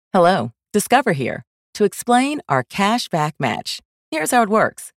Hello, Discover here to explain our cash back match. Here's how it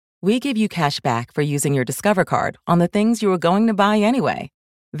works. We give you cash back for using your Discover card on the things you were going to buy anyway.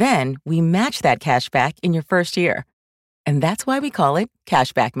 Then we match that cash back in your first year. And that's why we call it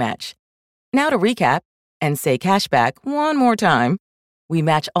Cashback Match. Now to recap and say cashback one more time. We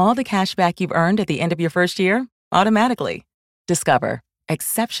match all the cash back you've earned at the end of your first year automatically. Discover.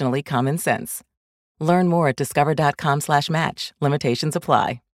 Exceptionally common sense. Learn more at discover.com/match. Limitations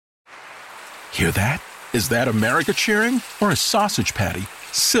apply. Hear that? Is that America cheering or a sausage patty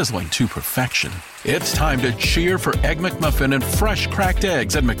sizzling to perfection? It's time to cheer for Egg McMuffin and fresh cracked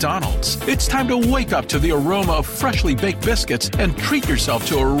eggs at McDonald's. It's time to wake up to the aroma of freshly baked biscuits and treat yourself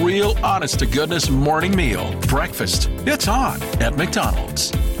to a real honest-to-goodness morning meal. Breakfast, it's on at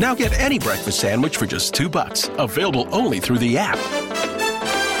McDonald's. Now get any breakfast sandwich for just $2. Available only through the app.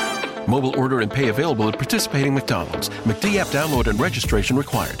 Mobile order and pay available at participating McDonald's. McD app download and registration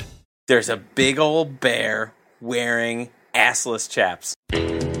required. There's a big old bear wearing assless chaps.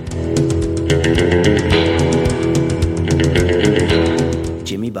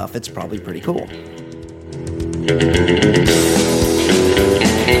 Jimmy Buffett's probably pretty cool.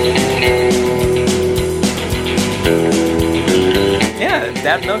 Yeah,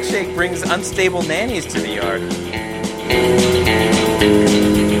 that milkshake brings unstable nannies to the yard.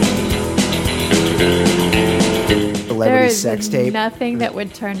 Celebrity sex tape. Nothing that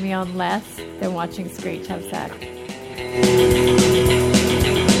would turn me on less than watching Screech have sex.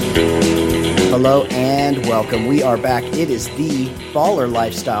 Hello and welcome. We are back. It is the Baller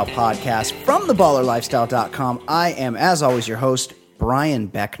Lifestyle Podcast from theballerlifestyle.com. I am, as always, your host, Brian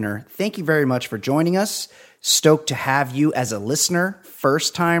Beckner. Thank you very much for joining us. Stoked to have you as a listener,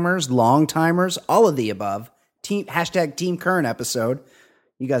 first-timers, long-timers, all of the above. Hashtag Team Current episode.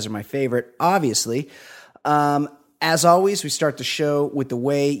 You guys are my favorite, obviously. As always, we start the show with the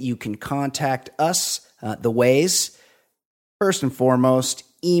way you can contact us, the ways. First and foremost,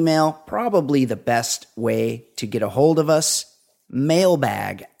 email, probably the best way to get a hold of us.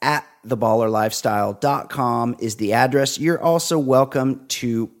 Mailbag at theballerlifestyle.com is the address. You're also welcome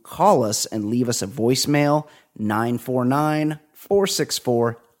to call us and leave us a voicemail,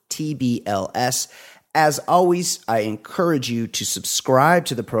 949-464-TBLS. As always, I encourage you to subscribe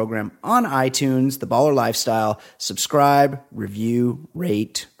to the program on iTunes, The Baller Lifestyle. Subscribe, review,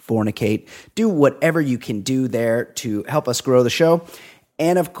 rate, fornicate. Do whatever you can do there to help us grow the show.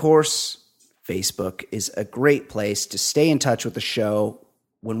 And of course, Facebook is a great place to stay in touch with the show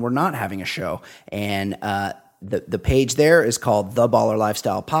when we're not having a show. And the page there is called The Baller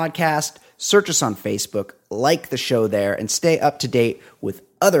Lifestyle Podcast. Search us on Facebook, like the show there, and stay up to date with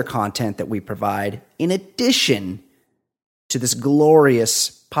other content that we provide in addition to this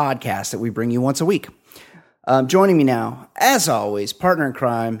glorious podcast that we bring you once a week. Joining me now, as always, partner in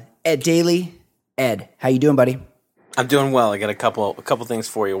crime, Ed Daly. Ed, how you doing, buddy? I'm doing well. I got a couple things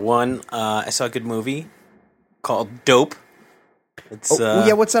for you. One, I saw a good movie called Dope. It's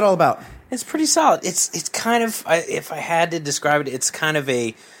what's that all about? It's pretty solid. It's kind of, if I had to describe it, it's kind of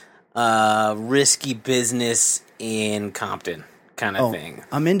a risky business in Compton kind of thing.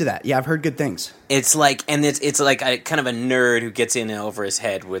 I'm into that. Yeah, I've heard good things. It's like, and it's like a kind of a nerd who gets in over his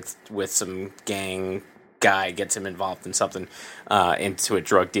head with some gang guy, gets him involved in something, into a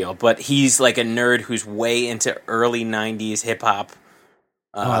drug deal. But he's like a nerd who's way into early 90s hip hop.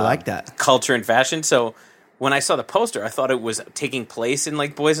 I like that. Culture and fashion. So when I saw the poster, I thought it was taking place in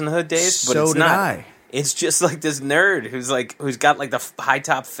like Boys in the Hood days, but it's not. It's just like this nerd who's got like the high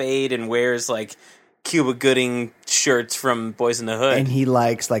top fade and wears like Cuba Gooding shirts from Boys in the Hood, and he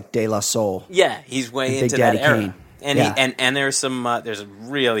likes like De La Soul. Yeah, he's way into that era. Kane. And yeah. and there's there's a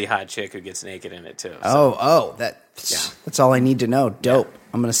really hot chick who gets naked in it too. So. That's all I need to know. Dope. Yeah.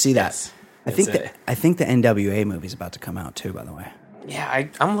 I'm going to see that. Yes, I think the NWA movie's about to come out too. By the way. Yeah,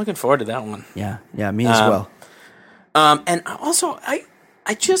 I'm looking forward to that one. Yeah, me as well. And also I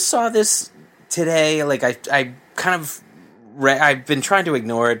just saw this today. Like I kind of I've been trying to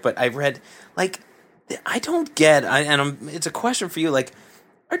ignore it, but I read like. I don't get, it's a question for you, like,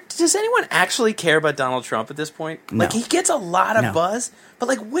 does anyone actually care about Donald Trump at this point? No. Like, he gets a lot of buzz, but,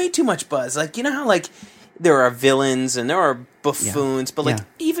 like, way too much buzz. Like, you know how, like, there are villains and there are buffoons, but, like,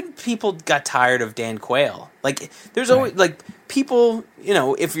 even people got tired of Dan Quayle. Like, there's always, like, people, you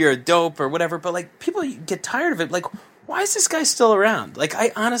know, if you're a dope or whatever, but, like, people get tired of it. Like, why is this guy still around? Like,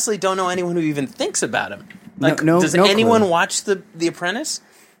 I honestly don't know anyone who even thinks about him. Like, does anyone watch The Apprentice?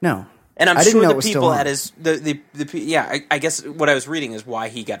 No. And I'm sure the people at his I guess what I was reading is why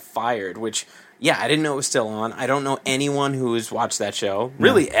he got fired. Which I didn't know it was still on. I don't know anyone who has watched that show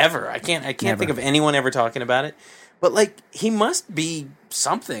really ever. I can't think of anyone ever talking about it. But like, he must be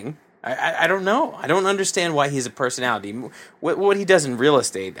something. I don't know. I don't understand why he's a personality. What he does in real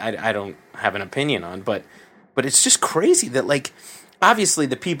estate, I don't have an opinion on. But it's just crazy that, like, obviously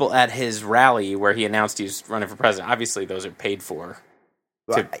the people at his rally where he announced he was running for president, obviously those are paid for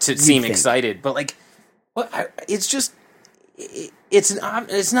to seem excited. But like, it's just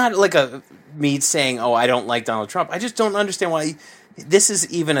it's not like me saying, oh, I don't like Donald Trump. I just don't understand why this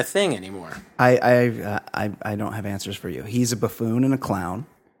is even a thing anymore. I don't have answers for you. He's a buffoon and a clown.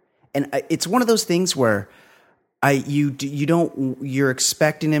 And it's one of those things where you're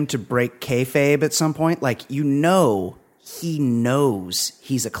expecting him to break kayfabe at some point. Like, he knows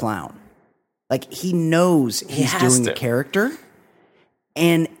he's a clown. Like, he knows he's doing a character,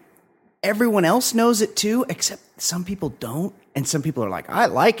 and everyone else knows it too, except some people don't. And some people are like, I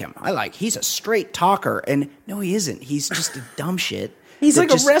like him. He's a straight talker. And no, he isn't. He's just a dumb shit. He's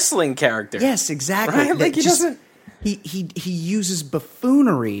like a wrestling character. Yes, exactly. Right? Like, he doesn't. He uses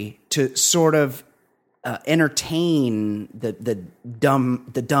buffoonery to sort of entertain the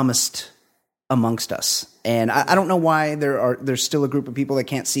dumbest amongst us, and I don't know why there's still a group of people that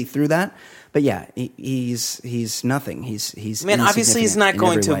can't see through that. But yeah, he's nothing. He's man. Obviously, he's not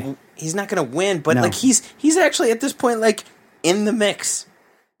going to win. But no. Like, he's actually at this point, like, in the mix.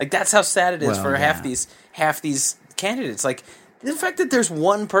 Like, that's how sad it is for half these candidates. Like, the fact that there's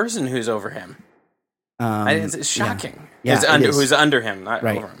one person who's over him. It's shocking. Yeah, who's under him, not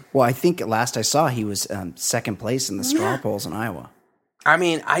over him. Well, I think last I saw, he was second place in the straw polls in Iowa. I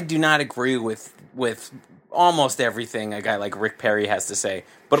mean, I do not agree with almost everything a guy like Rick Perry has to say,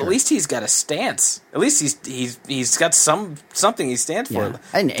 but at least he's got a stance. At least he's got something he stands for.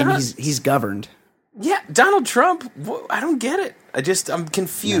 And he's governed. Yeah, Donald Trump. I don't get it. I'm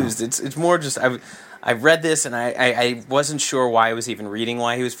confused. No. It's more just I read this and I wasn't sure why I was even reading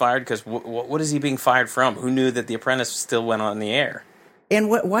why he was fired, because what is he being fired from? Who knew that The Apprentice still went on the air? And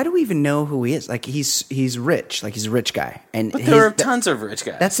why do we even know who he is? Like, he's rich. Like, he's a rich guy. But there are tons of rich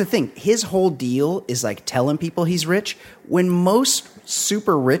guys. That's the thing. His whole deal is, like, telling people he's rich, when most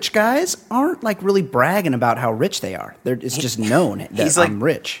super rich guys aren't, like, really bragging about how rich they are. It's just known that I'm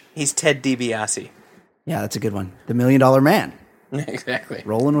rich. He's Ted DiBiase. Yeah, that's a good one. The $1 Million Man. Exactly.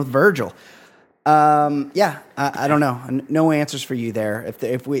 Rolling with Virgil. I don't know. No answers for you there.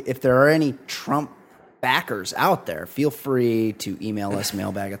 If there are any Trump backers out there, feel free to email us,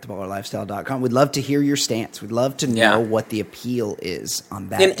 mailbag@theballerlifestyle.com. We'd love to hear your stance. We'd love to know what the appeal is on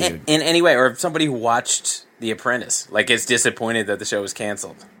that dude. In any way, or if somebody who watched The Apprentice, like, is disappointed that the show was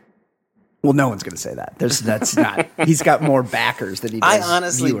canceled. Well, no one's going to say that. That's not. He's got more backers than he does. I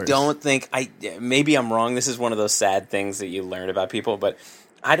honestly viewers. don't think. Maybe I'm wrong. This is one of those sad things that you learn about people, but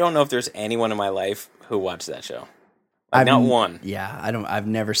I don't know if there's anyone in my life who watched that show. Not one. Yeah, I've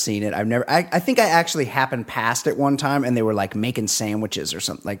never seen it. I think I actually happened past it one time, and they were like making sandwiches or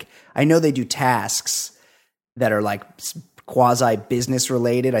something. Like, I know they do tasks that are like quasi business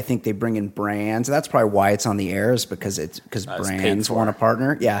related. I think they bring in brands. That's probably why it's on the air, is because brands want a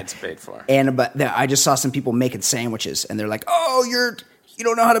partner. Yeah, it's paid for. But I just saw some people making sandwiches, and they're like, "Oh, you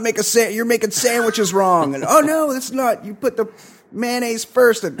don't know how to make you're making sandwiches wrong." And, "Oh no, that's not. You put the mayonnaise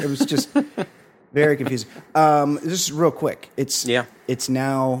first." It was just very confusing. Just real quick, it's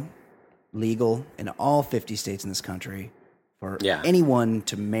now legal in all 50 states in this country for anyone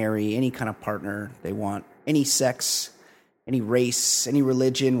to marry any kind of partner they want, any sex, any race, any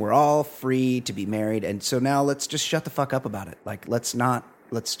religion. We're all free to be married, and so now let's just shut the fuck up about it. Like, let's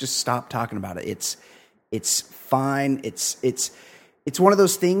just stop talking about it. It's fine. It's one of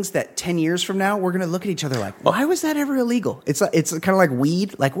those things that 10 years from now, we're going to look at each other like, why was that ever illegal? It's kind of like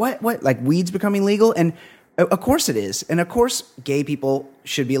weed. Like, what? Like, weed's becoming legal? And of course it is. And of course, gay people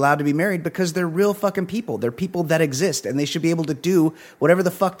should be allowed to be married because they're real fucking people. They're people that exist, and they should be able to do whatever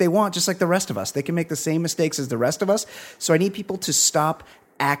the fuck they want, just like the rest of us. They can make the same mistakes as the rest of us. So I need people to stop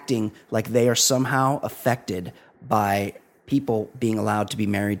acting like they are somehow affected by people being allowed to be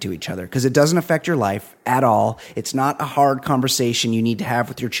married to each other, because it doesn't affect your life at all. It's not a hard conversation you need to have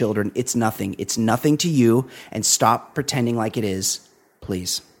with your children. It's nothing. It's nothing to you, and stop pretending like it is,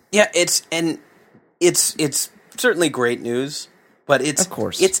 please. Yeah, it's certainly great news, but of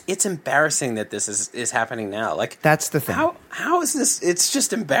course it's embarrassing that this is happening now. Like, that's the thing. How is this? It's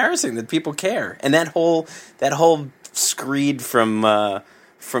just embarrassing that people care, and that whole screed from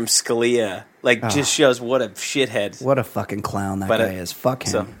Scalia. Just shows what a shithead. What a fucking clown that guy is. Fuck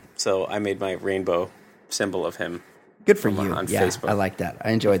him. So I made my rainbow symbol of him. Good for you. On Facebook. I like that.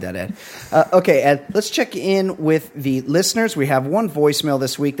 I enjoyed that, Ed. Okay, Ed, let's check in with the listeners. We have one voicemail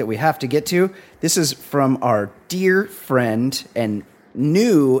this week that we have to get to. This is from our dear friend and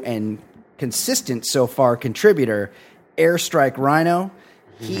new and consistent so far contributor, Airstrike Rhino.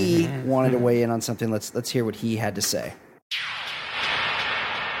 He wanted to weigh in on something. Let's hear what he had to say.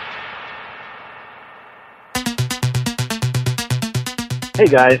 Hey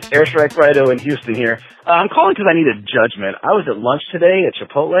guys, Airstrike Rhino in Houston here. I'm calling because I need a judgment. I was at lunch today at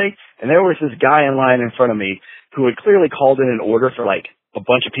Chipotle, and there was this guy in line in front of me who had clearly called in an order for like a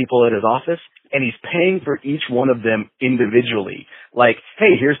bunch of people at his office, and he's paying for each one of them individually. Like,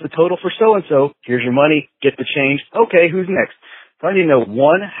 hey, here's the total for so-and-so, here's your money, get the change, okay, who's next? So I need to know,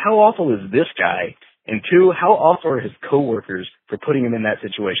 one, how awful is this guy? And two, how awful are his coworkers for putting him in that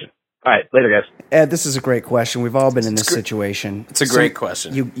situation? All right, later, guys. Ed, this is a great question. We've all been in this situation. It's a great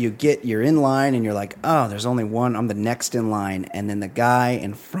question. You're in line and you're like, oh, there's only one. I'm the next in line, and then the guy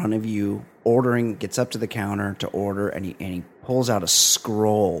in front of you ordering gets up to the counter to order, and he pulls out a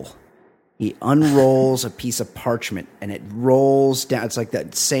scroll. He unrolls a piece of parchment, and it rolls down. It's like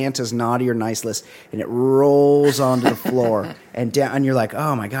that Santa's naughty or nice list, and it rolls onto the floor and down. And you're like,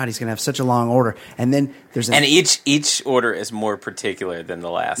 oh my god, he's gonna have such a long order. And then there's each order is more particular than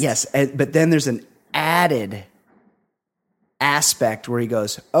the last. Yes, but then there's an added aspect where he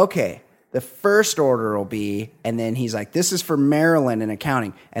goes, okay, the first order will be, and then he's like, this is for Maryland in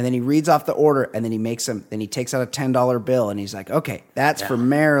accounting. And then he reads off the order, and then he takes out a $10 bill, and he's like, okay, that's for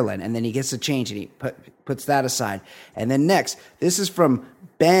Maryland. And then he gets the change, and he puts that aside. And then next, this is from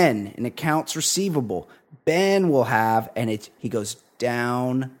Ben in accounts receivable. Ben will have, and he goes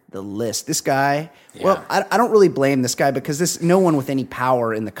down the list. This guy, well, I don't really blame this guy because no one with any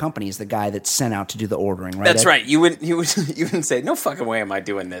power in the company is the guy that's sent out to do the ordering, right? That's right. You wouldn't say, no fucking way am I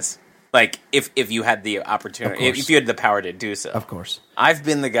doing this. Like, if you had the opportunity, if you had the power to do so. Of course. I've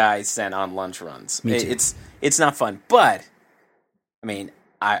been the guy sent on lunch runs. Me too. It's not fun. But, I mean,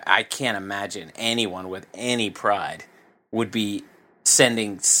 I can't imagine anyone with any pride would be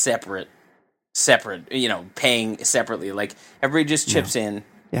sending separate, paying separately. Like, everybody just chips in.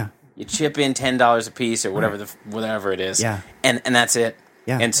 Yeah. You chip in $10 a piece or whatever it is. Yeah. And that's it.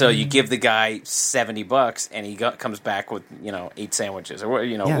 Yeah. And so you give the guy $70 and he comes back with, 8 sandwiches or,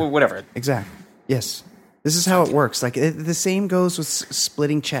 whatever. Exactly. Yes. This is how it works. Like the same goes with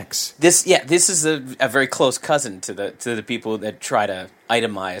splitting checks. This is a very close cousin to the people that try to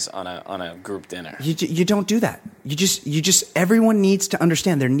itemize on a group dinner. You don't do that. You just everyone needs to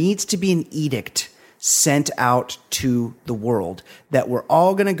understand there needs to be an edict sent out to the world that we're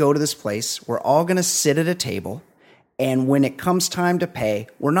all going to go to this place. We're all going to sit at a table. And when it comes time to pay,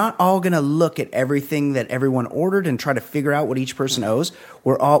 we're not all going to look at everything that everyone ordered and try to figure out what each person owes.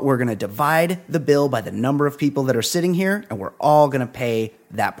 We're going to divide the bill by the number of people that are sitting here, and we're all going to pay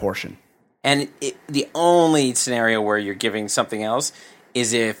that portion. And the only scenario where you're giving something else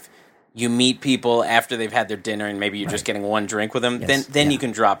is if you meet people after they've had their dinner and maybe you're just getting one drink with them. Yes. Then you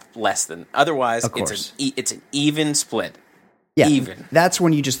can drop less than. Otherwise, it's an even split. Yeah, even. That's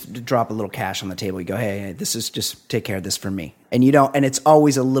when you just drop a little cash on the table. You go, hey, this is just take care of this for me, and you don't. And it's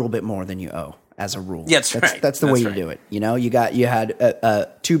always a little bit more than you owe as a rule. Yeah, that's right. That's the way you do it. You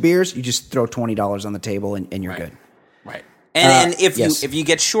had 2 beers. You just throw $20 on the table, and you're good. Right. And if you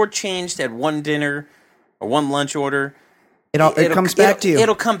get shortchanged at one dinner or one lunch order, it comes back to you.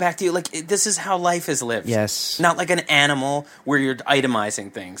 It'll come back to you. Like, this is how life is lived. Yes. Not like an animal where you're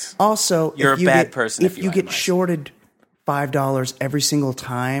itemizing things. Also, you're a bad person if you get shorted $5 every single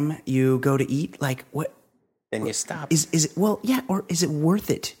time you go to eat. Like, what? Then you stop. Is it or is it worth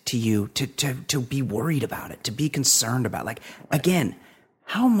it to you to be worried about it, to be concerned about? Like, again,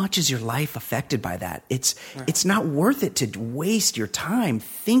 how much is your life affected by that? It's not worth it to waste your time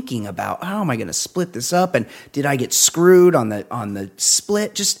thinking about how am I going to split this up, and did I get screwed on the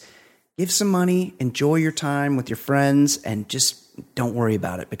split? Just give some money, enjoy your time with your friends, and just don't worry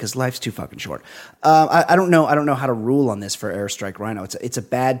about it because life's too fucking short. I don't know how to rule on this for Airstrike Rhino. It's a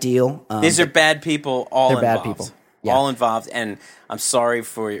bad deal. These are bad people. They're involved. Bad people. Yeah. All involved, and I'm sorry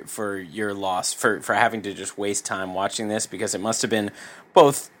for your loss for having to just waste time watching this because it must have been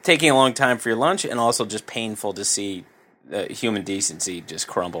both taking a long time for your lunch and also just painful to see human decency just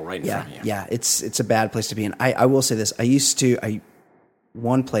crumble right in front of you. Yeah, it's a bad place to be in. I will say this: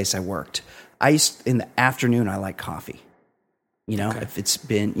 one place I worked. In the afternoon I like coffee. If it's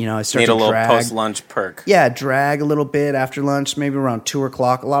been, I start to drag. Need a little post-lunch perk. Yeah, drag a little bit after lunch, maybe around 2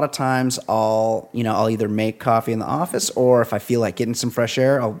 o'clock. A lot of times I'll either make coffee in the office, or if I feel like getting some fresh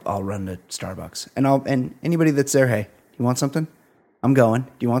air, I'll run to Starbucks. And anybody that's there, hey, you want something? I'm going. Do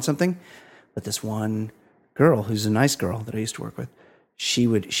you want something? But this one girl, who's a nice girl that I used to work with, she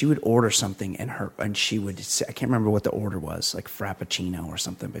would order something and she would say, I can't remember what the order was, like Frappuccino or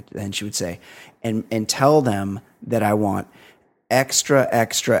something, but then she would say, and tell them that I want extra,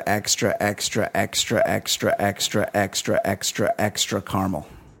 extra, extra, extra, extra, extra, extra, extra, extra, extra caramel.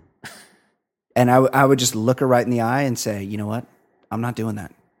 And I would just look her right in the eye and say, you know what? I'm not doing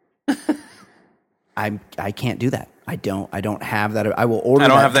that. I can't do that. I don't have that. I will order. I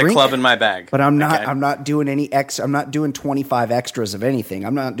don't that have that drink, club in my bag. but I'm not. Okay. I'm not doing any I'm not doing 25 extras of anything.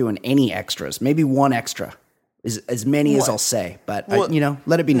 I'm not doing any extras. Maybe one extra is as many as I'll say. But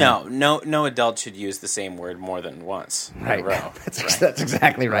let it be known. No adult should use the same word more than once in a row. That's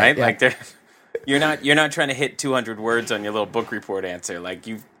exactly right. Yeah. Like you're not trying to hit 200 words on your little book report answer. Like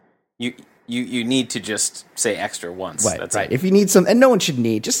you need to just say extra once. Right, That's right. it. If you need some, and no one should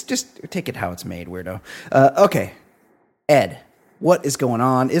need, just take it how it's made, weirdo. Okay, Ed, what is going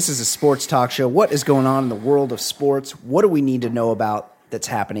on? This is a sports talk show. What is going on in the world of sports? What do we need to know about that's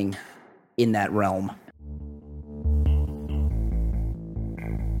happening in that realm?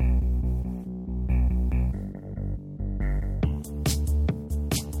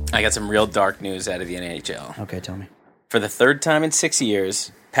 I got some real dark news out of the NHL. Okay, tell me. For the third time in 6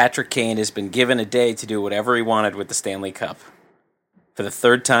 years, Patrick Kane has been given a day to do whatever he wanted with the Stanley Cup. For the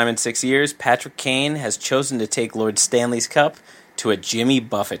third time in 6 years, Patrick Kane has chosen to take Lord Stanley's Cup to a Jimmy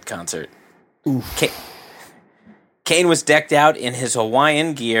Buffett concert. Kane was decked out in his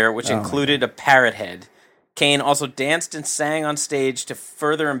Hawaiian gear, which included a parrot head. Kane also danced and sang on stage to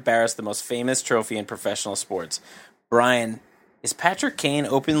further embarrass the most famous trophy in professional sports. Brian, is Patrick Kane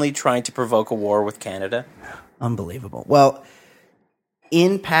openly trying to provoke a war with Canada? Unbelievable. Well,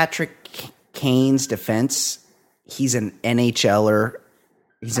 in Patrick Kane's defense, he's an NHLer.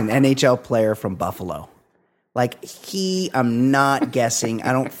 He's an NHL player from Buffalo. Like, I'm not guessing.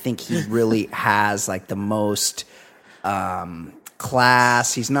 I don't think he really has like the most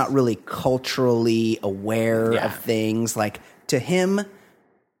class. He's not really culturally aware of things. Like, to him,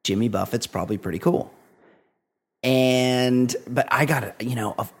 Jimmy Buffett's probably pretty cool. But I gotta,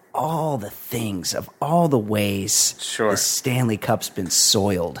 of all the things, of all the ways the Stanley Cup's been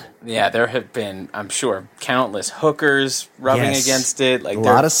soiled. Yeah, there have been, I'm sure, countless hookers rubbing against it. Like a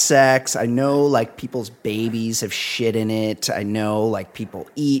lot of sex. I know, like, people's babies have shit in it. I know, like, people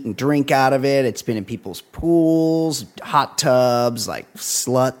eat and drink out of it. It's been in people's pools, hot tubs, like,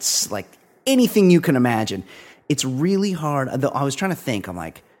 sluts, like, anything you can imagine. It's really hard. I was trying to think. I'm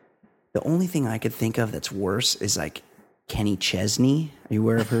like, the only thing I could think of that's worse is, like, Kenny Chesney. Are you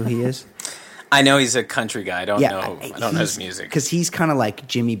aware of who he is? I know he's a country guy. I don't know his music. Because he's kind of like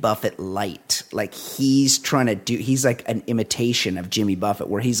Jimmy Buffett light. Like, he's like an imitation of Jimmy Buffett,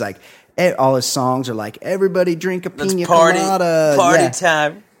 where he's like, all his songs are like, everybody drink a pina colada. Party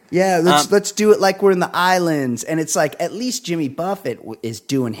time. Yeah, let's do it like we're in the islands. And it's like, at least Jimmy Buffett is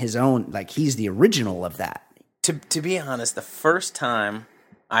doing his own, like, he's the original of that. To be honest, the first time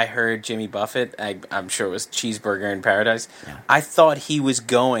I heard Jimmy Buffett, I'm sure it was Cheeseburger in Paradise, I thought he was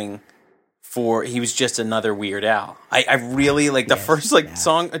just another Weird Al. I really, like, the first, like,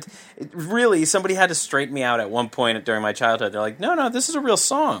 song, really, somebody had to straighten me out at one point during my childhood. They're like, no, this is a real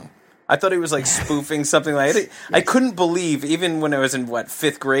song. I thought he was, like, spoofing something like it. I couldn't believe, even when I was in,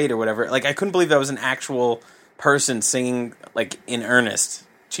 5th grade or whatever, like, I couldn't believe that was an actual person singing, like, in earnest,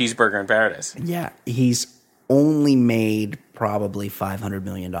 Cheeseburger in Paradise. Yeah, he's only made probably $500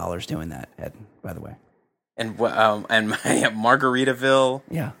 million doing that, Ed, by the way. And Margaritaville.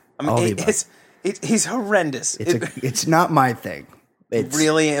 Yeah. I mean, he's horrendous. It's not my thing. It's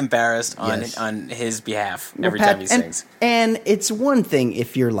really embarrassed on his behalf every time he sings. And it's one thing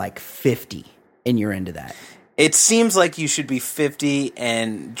if you're like 50 and you're into that. It seems like you should be 50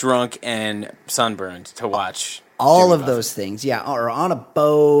 and drunk and sunburned to watch all Jimmy of Buffett. Those things, yeah, or on a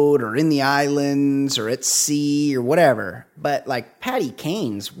boat, or in the islands, or at sea, or whatever. But, like, Patty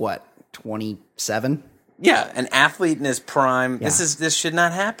Kane's, 27? Yeah, an athlete in his prime. Yeah. This should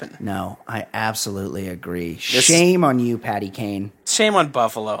not happen. No, I absolutely agree. Shame on you, Patty Kane. Shame on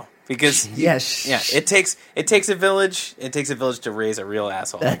Buffalo, because it takes a village. It takes a village to raise a real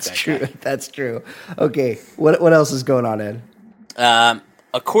asshole. That's like that true. guy. That's true. Okay, what else is going on, Ed?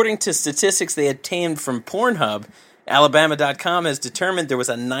 According to statistics they obtained from Pornhub, Alabama.com has determined there was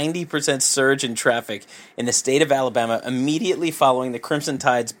a 90% surge in traffic in the state of Alabama immediately following the Crimson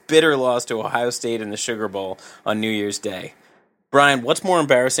Tide's bitter loss to Ohio State in the Sugar Bowl on New Year's Day. Brian, what's more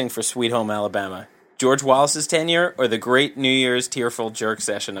embarrassing for Sweet Home Alabama? George Wallace's tenure or the great New Year's tearful jerk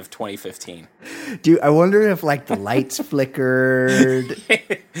session of 2015? Dude, I wonder if, like, the lights flickered.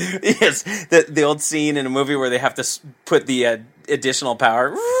 Yes, the old scene in a movie where they have to put the additional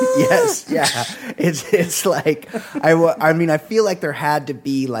power. Yes, yeah. It's like I mean I feel like there had to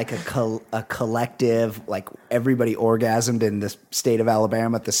be like a collective, like everybody orgasmed in the state of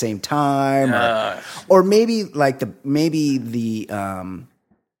Alabama at the same time, or maybe like the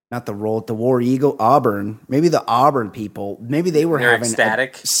not the War Eagle, Auburn. Maybe the Auburn people. Maybe they're having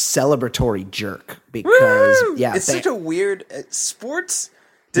ecstatic. a celebratory jerk because it's such a weird sports.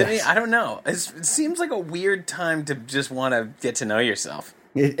 I don't know. It seems like a weird time to just want to get to know yourself.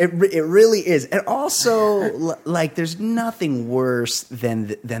 It really is, and also like there's nothing worse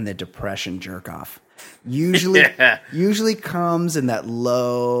than the depression jerk off. Usually comes in that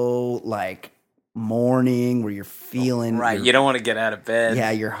low like morning where you're feeling right. You don't want to get out of bed.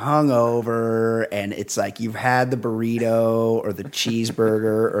 Yeah, you're hungover, and it's like you've had the burrito or the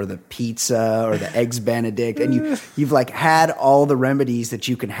cheeseburger or the pizza or the eggs Benedict, and you've like had all the remedies that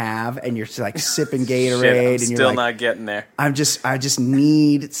you can have, and you're like sipping Gatorade, and you're still like, not getting there. I just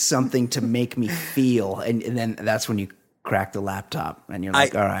need something to make me feel, and then that's when you crack the laptop, and you're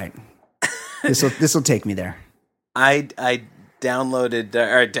like, all right, this will take me there. I downloaded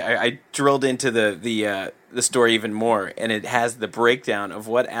I drilled into the story even more, and it has the breakdown of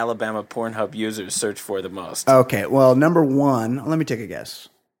what Alabama Pornhub users search for the most. Okay, well, number one, let me take a guess.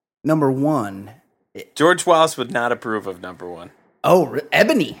 Number one, George Wallace would not approve of number one. Oh,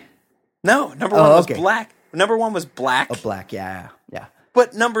 ebony. No, number one was black. Number one was black. Oh, black, yeah.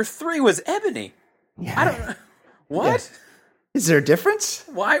 But number 3 was ebony. Yeah. I don't know. What? Yeah. Is there a difference?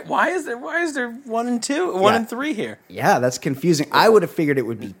 Why is there 1 and 2, 1 and 3 here? Yeah, that's confusing. I would have figured it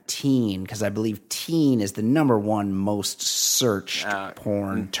would be teen, because I believe teen is the number one most searched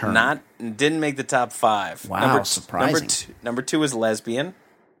porn term. Didn't make the top 5. Wow, surprising. Number 2 was lesbian.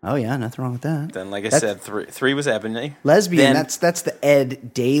 Oh yeah, nothing wrong with that. Then, like I said, 3 was ebony. Lesbian. Then, that's the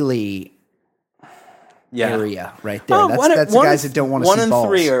Ed Daly area right there. That's the guys that don't want to see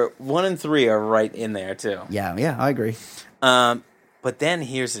balls. 1 and 3 are right in there too. Yeah, I agree. But then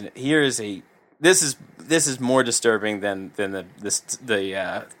this is more disturbing than the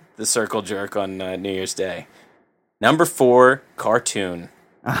circle jerk on New Year's Day. Number 4, cartoon.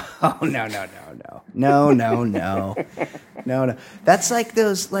 Oh no. That's like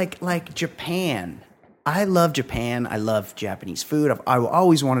those like Japan. I love Japan. I love Japanese food. I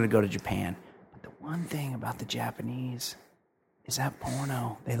always wanted to go to Japan. But the one thing about the Japanese is that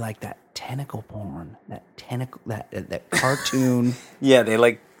porno. They like that tentacle porn. That cartoon. Yeah,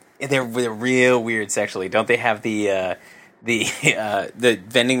 they're real weird sexually. Don't they have the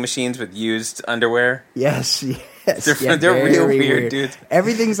vending machines with used underwear? Yes. They're real weird, dudes.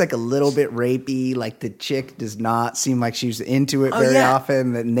 Everything's like a little bit rapey. Like the chick does not seem like she's into it very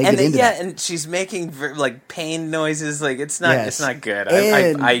often. And they get into that. And she's making like pain noises. Like it's not good.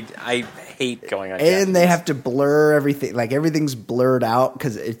 I hate going on. And Japanese. They have to blur everything. Like everything's blurred out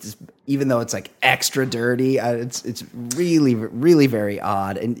because it's even though it's like extra dirty. It's really really very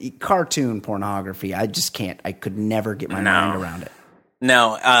odd. And cartoon pornography, I just can't. I could never get my mind around it.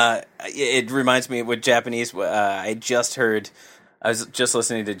 No, it reminds me with Japanese. I was just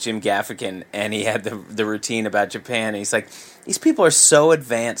listening to Jim Gaffigan, and he had the routine about Japan. And he's like, these people are so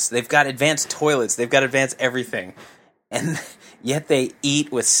advanced. They've got advanced toilets. They've got advanced everything, and yet they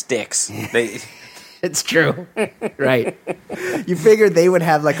eat with sticks. It's true, right? You figured they would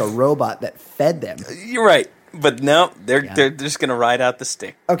have like a robot that fed them. You're right, but no, they're just gonna ride out the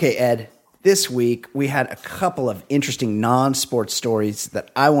stick. Okay, Ed. This week, we had a couple of interesting non-sports stories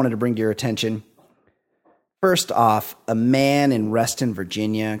that I wanted to bring to your attention. First off, a man in Reston,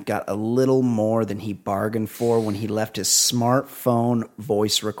 Virginia got a little more than he bargained for when he left his smartphone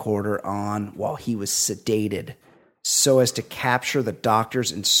voice recorder on while he was sedated so as to capture the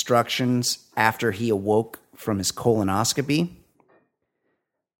doctor's instructions after he awoke from his colonoscopy.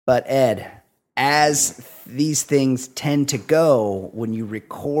 But Ed, as these things tend to go when you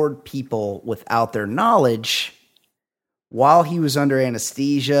record people without their knowledge, while he was under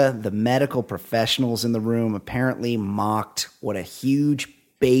anesthesia, the medical professionals in the room apparently mocked what a huge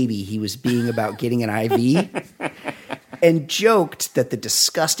baby he was being about getting an IV and joked that the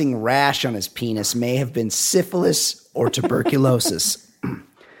disgusting rash on his penis may have been syphilis or tuberculosis.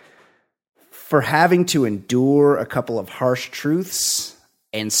 For having to endure a couple of harsh truths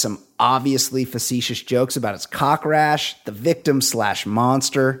and some obviously facetious jokes about his cock rash, the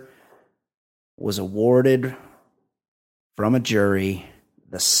victim/monster was awarded from a jury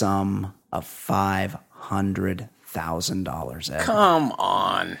the sum of $500,000. Come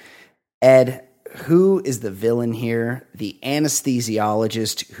on. Ed, who is the villain here? The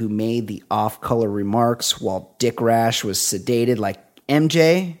anesthesiologist who made the off-color remarks while Dick Rash was sedated like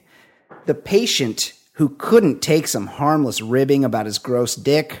MJ? The patient who couldn't take some harmless ribbing about his gross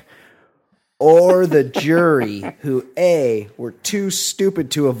dick, or the jury who A, were too stupid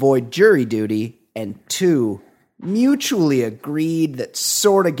to avoid jury duty, and 2, mutually agreed that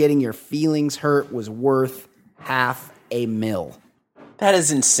sort of getting your feelings hurt was worth $500,000. That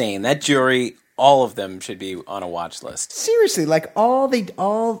is insane. That jury, all of them should be on a watch list. Seriously, like all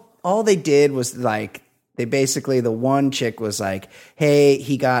they did was like they basically, the one chick was like, hey,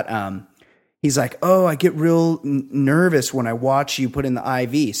 he's like, oh, I get real nervous when I watch you put in the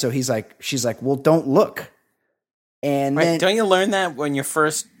IV. So she's like, well, don't look. And right, then, don't you learn that when the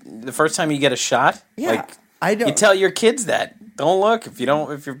first time you get a shot? Yeah, like, I don't. You tell your kids that. Don't look if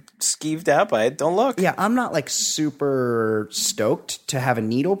you're skeeved out by it. Don't look. Yeah, I'm not like super stoked to have a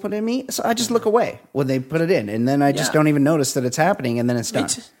needle put in me, so I just look away when they put it in, and then I just don't even notice that it's happening, and then it's done.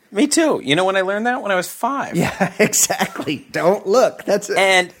 Me too. You know when I learned that? When I was 5. Yeah, exactly. Don't look. That's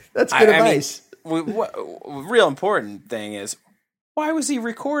good advice. I mean, real important thing is, why was he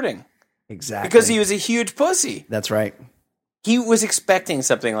recording? Exactly. Because he was a huge pussy. That's right. He was expecting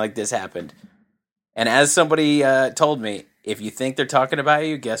something like this happened. And as somebody told me, if you think they're talking about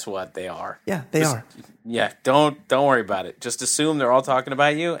you, guess what? They are. Yeah, they are. Yeah, don't worry about it. Just assume they're all talking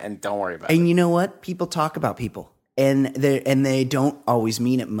about you, and don't worry about it. And you know what? People talk about people, and they don't always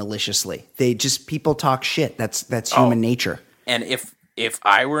mean it maliciously. People talk shit. That's human nature. And if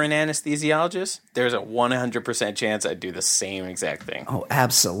I were an anesthesiologist, there's a 100% chance I'd do the same exact thing. Oh,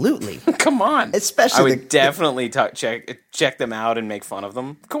 absolutely. Come on. Especially I would definitely check them out and make fun of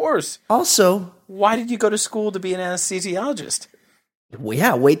them. Of course. Also, why did you go to school to be an anesthesiologist? Well,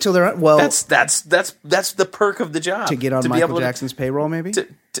 yeah, wait till they're well. That's the perk of the job. To get on Michael Jackson's payroll, maybe.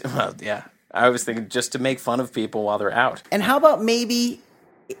 Well, yeah. I was thinking just to make fun of people while they're out. And how about maybe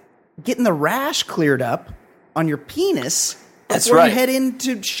getting the rash cleared up on your penis? Before you head in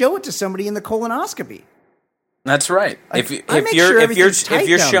to show it to somebody in the colonoscopy. That's right. If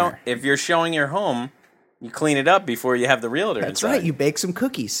you're showing your home, you clean it up before you have the realtor. That's right. You bake some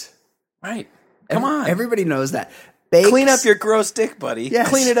cookies. Right. Come on. Everybody knows that. Clean up your gross dick, buddy. Yes.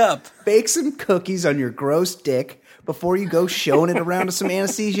 Clean it up. Bake some cookies on your gross dick before you go showing it around to some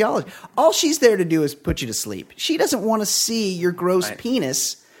anesthesiologist. All she's there to do is put you to sleep. She doesn't want to see your gross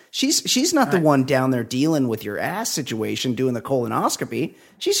penis. She's not the one down there dealing with your ass situation, doing the colonoscopy.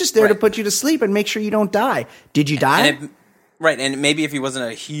 She's just there to put you to sleep and make sure you don't die. Did you die? And maybe if he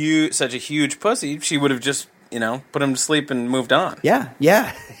wasn't such a huge pussy, she would have just, put him to sleep and moved on.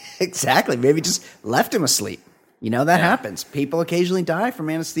 Yeah, exactly. Maybe just left him asleep. That happens. People occasionally die from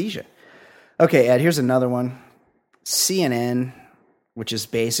anesthesia. Okay, Ed, here's another one. CNN, which is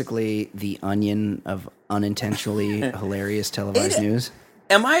basically the Onion of unintentionally hilarious televised news.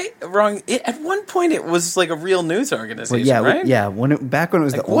 Am I wrong? At one point, it was like a real news organization, right? Yeah, back when it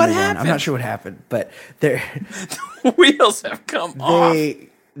was the only one. I'm not sure what happened, but the wheels have come off.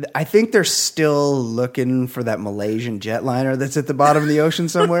 I think they're still looking for that Malaysian jetliner that's at the bottom of the ocean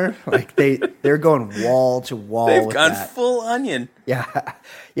somewhere. Like they're going wall to wall. They've with gone that. full Onion.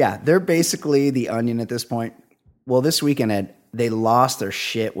 Yeah, they're basically the Onion at this point. Well, this weekend, Ed, they lost their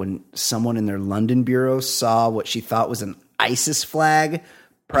shit when someone in their London bureau saw what she thought was an ISIS flag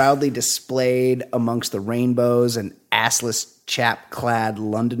proudly displayed amongst the rainbows and assless chap-clad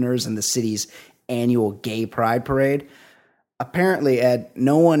Londoners in the city's annual gay pride parade. Apparently, Ed,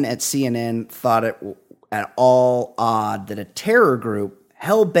 no one at CNN thought it at all odd that a terror group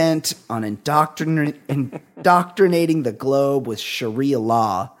hell-bent on indoctrinating the globe with Sharia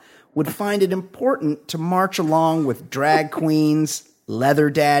law would find it important to march along with drag queens, leather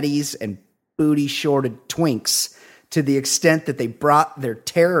daddies, and booty-shorted twinks to the extent that they brought their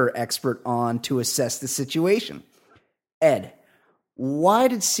terror expert on to assess the situation. Ed, why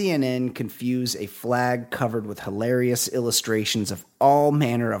did CNN confuse a flag covered with hilarious illustrations of all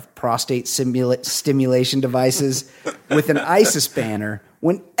manner of prostate stimulation devices with an ISIS banner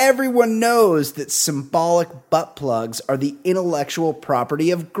when everyone knows that symbolic butt plugs are the intellectual property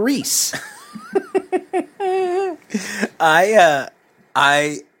of Greece?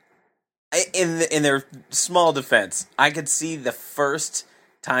 In their small defense, I could see the first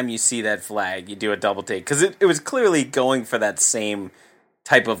time you see that flag, you do a double take because it was clearly going for that same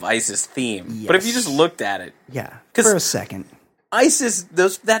type of ISIS theme. Yes. But if you just looked at it, for a second, ISIS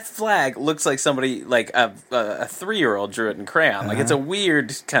that flag looks like somebody like a 3-year-old drew it in crayon. Like it's a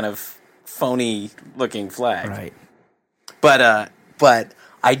weird kind of phony looking flag, right? But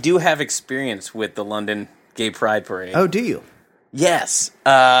I do have experience with the London Gay Pride Parade. Oh, do you? Yes.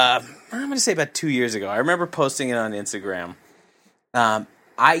 I'm going to say about 2 years ago. I remember posting it on Instagram.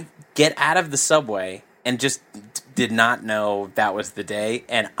 I get out of the subway and just did not know that was the day.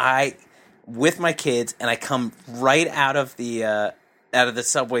 And I with my kids, and I come right out of the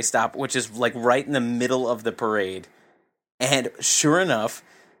subway stop, which is like right in the middle of the parade. And sure enough,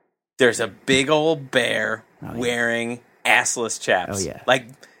 there's a big old bear wearing assless chaps. Oh yeah, like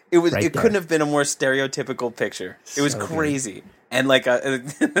it was. Right it there. couldn't have been a more stereotypical picture. It was So crazy. Good. And like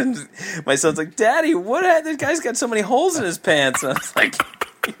my son's like, "Daddy, what? This guy's got so many holes in his pants." And I was like.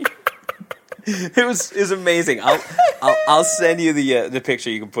 It was amazing. I'll send you the picture.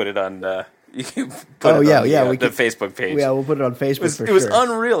 You can put it on. You can put it on the Facebook page. Yeah, we'll put it on Facebook. It was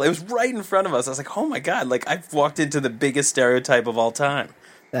unreal. It was right in front of us. I was like, oh my god! Like I've walked into the biggest stereotype of all time.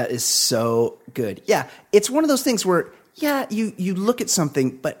 That is so good. Yeah, it's one of those things where you look at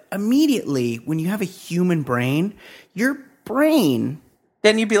something, but immediately when you have a human brain, your brain.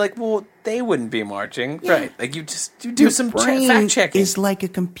 Then you'd be like, well, they wouldn't be marching, right? Like you do some fact checking. It's like a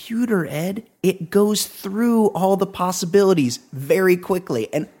computer, Ed. It goes through all the possibilities very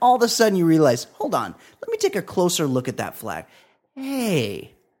quickly, and all of a sudden you realize, hold on, let me take a closer look at that flag.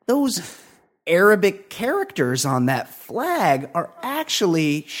 Hey, those Arabic characters on that flag are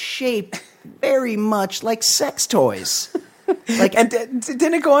actually shaped very much like sex toys. Like, and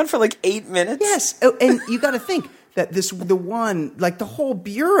didn't it go on for like 8 minutes? Yes, and you got to think. That the whole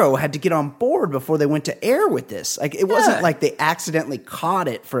bureau had to get on board before they went to air with this. Like, it wasn't like they accidentally caught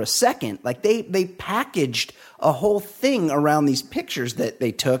it for a second. Like, they packaged a whole thing around these pictures that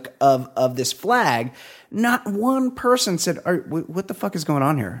they took of this flag. Not one person said, what the fuck is going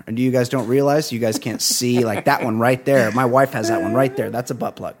on here? And you guys don't realize? You guys can't see, like, that one right there. My wife has that one right there. That's a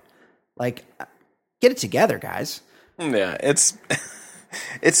butt plug. Like, get it together, guys. Yeah, it's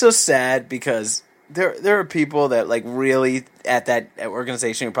so sad because... There are people that like really at that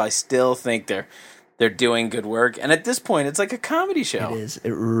organization who probably still think they're doing good work, and at this point, it's like a comedy show. It is.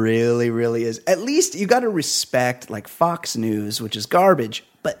 It really, really is. At least you got to respect like Fox News, which is garbage,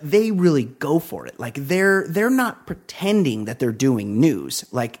 but they really go for it. Like they're not pretending that they're doing news.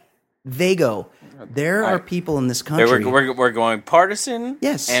 Like they go. There are people in this country. We're going partisan.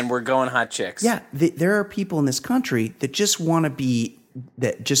 Yes, and we're going hot chicks. Yeah, there are people in this country that just want to be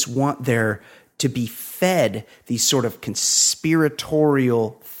fed these sort of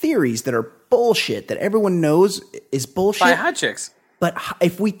conspiratorial theories that are bullshit that everyone knows is bullshit. By hot chicks. But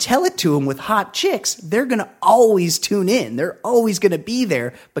if we tell it to them with hot chicks, they're going to always tune in. They're always going to be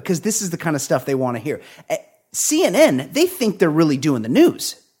there because this is the kind of stuff they want to hear. At CNN, they think they're really doing the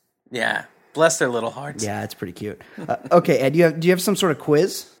news. Yeah. Bless their little hearts. Yeah, it's pretty cute. Okay, Ed, do you have some sort of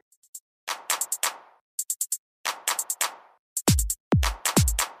quiz?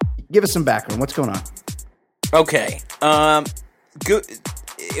 Give us some background. What's going on? Okay.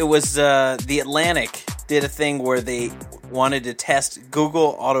 It was The Atlantic did a thing where they wanted to test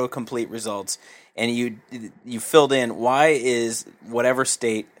Google autocomplete results, and you filled in why is whatever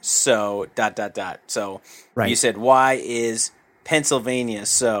state so ... So right. You said why is Pennsylvania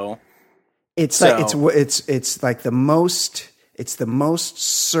so. It's like the most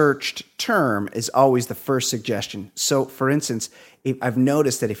searched term is always the first suggestion. So, for instance, I've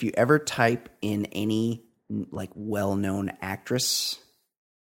noticed that if you ever type in any like well-known actress,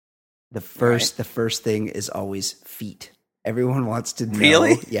 the first thing is always feet. Everyone wants to know.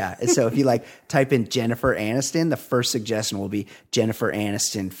 Really? Yeah. So if you like type in Jennifer Aniston, the first suggestion will be Jennifer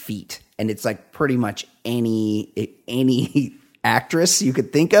Aniston feet, and it's like pretty much any actress you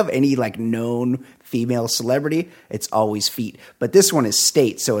could think of, any like known female celebrity, it's always feet. But this one is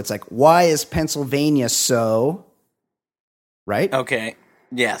state, so it's like, why is Pennsylvania so? Right? Okay.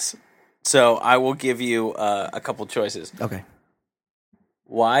 Yes. So I will give you a couple choices. Okay.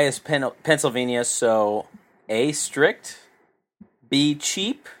 Why is Pennsylvania so A, strict, B,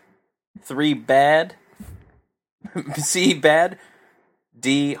 cheap, 3, bad, C, bad,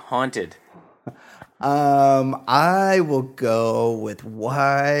 D, haunted? I will go with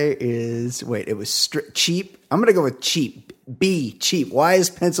it was cheap. I'm going to go with cheap. B, cheap. Why is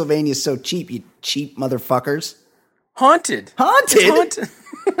Pennsylvania so cheap, you cheap motherfuckers? Haunted. Haunted?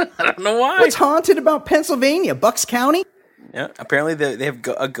 I don't know why. What's haunted about Pennsylvania? Bucks County? Yeah, apparently they have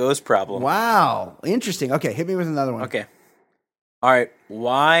a ghost problem. Wow. Interesting. Okay, hit me with another one. Okay. All right.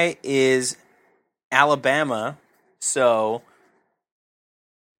 Why is Alabama so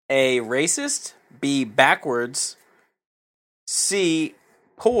A, racist, B, backwards, C,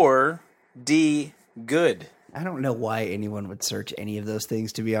 poor, D, good? I don't know why anyone would search any of those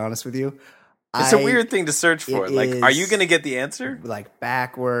things, to be honest with you. It's a weird thing to search for. Like, are you going to get the answer? Like,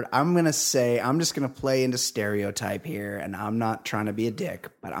 backward. I'm just going to play into stereotype here, and I'm not trying to be a dick,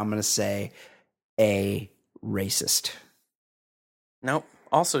 but I'm going to say A, racist. Nope.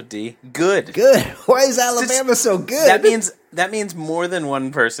 Also D, good. Good. Why is Alabama so good? That means that means more than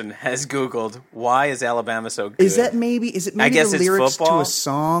one person has Googled why is Alabama so good. Is it maybe the lyrics to a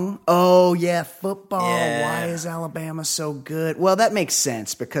song? Oh yeah, football. Yeah. Why is Alabama so good? Well, that makes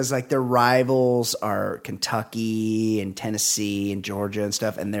sense because like their rivals are Kentucky and Tennessee and Georgia and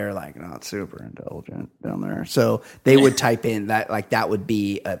stuff, and they're like not super intelligent down there. So they would type in that, like that would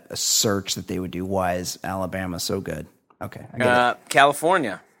be a search that they would do. Why is Alabama so good? Okay, I get it.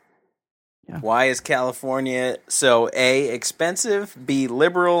 California. Yeah. Why is California so A, expensive, B,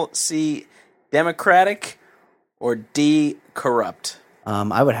 liberal, C, democratic, or D, corrupt?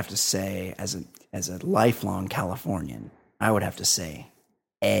 I would have to say, as a lifelong Californian, I would have to say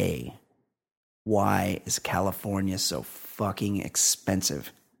A. Why is California so fucking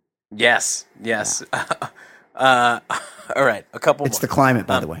expensive? Yes. Yeah. All right, a couple It's more. The climate,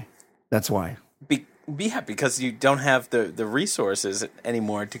 by the way. That's why. Because you don't have the resources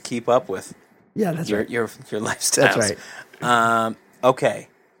anymore to keep up with. Yeah, that's right. Your lifestyle. That's right. Okay.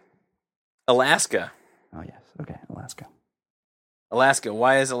 Alaska. Oh yes. Okay, Alaska. Alaska.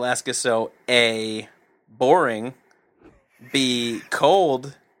 Why is Alaska so A, boring, B,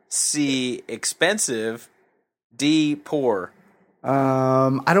 cold, C, expensive, D, poor?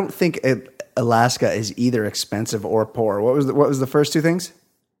 I don't think Alaska is either expensive or poor. What was the first two things?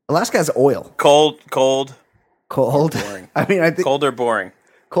 Alaska has oil. Cold. Boring. I mean, I think cold or boring.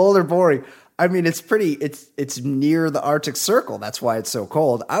 Cold or boring. I mean, it's near the Arctic Circle. That's why it's so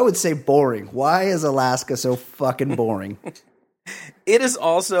cold. I would say boring. Why is Alaska so fucking boring? It is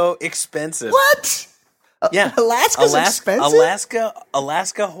also expensive. What? Yeah, Alaska's expensive.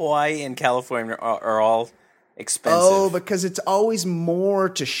 Alaska, Hawaii, and California are all expensive. Oh, because it's always more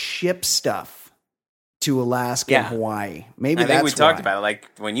to ship stuff to Alaska and Hawaii. Maybe that's why. I think we talked about it. Like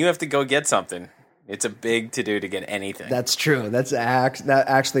when you have to go get something, it's a big to do to get anything. That's true. That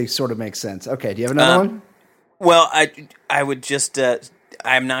actually sort of makes sense. Okay, do you have another one? Well, I would just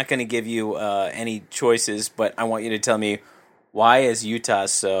I'm not going to give you any choices, but I want you to tell me why is Utah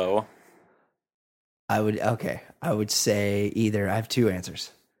so. I would say either. I have two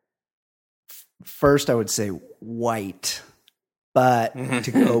answers. First, I would say white, but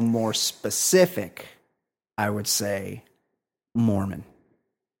to go more specific, I would say Mormon.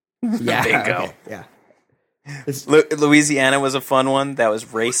 Yeah, bingo. Okay, yeah. Louisiana was a fun one. That was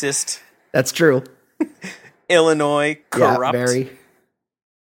racist. That's true. Illinois, corrupt. Yeah, very.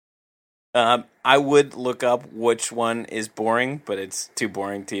 I would look up which one is boring, but it's too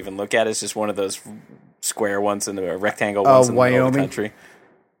boring to even look at. It's just one of those square ones in the rectangle ones in the middle of the country.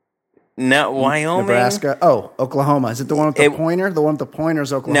 No, Wyoming, Nebraska. Oh, Oklahoma. Is it the one with the pointer? The one with the pointer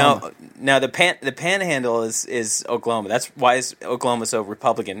is Oklahoma. No. The Panhandle is Oklahoma. That's why is Oklahoma so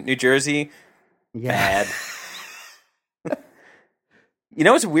Republican. New Jersey, bad. You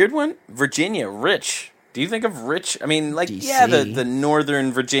know, it's a weird one. Virginia, rich. Do you think of rich? I mean, like, DC. the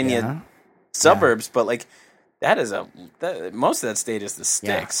Northern Virginia suburbs, but like that is most of that state is the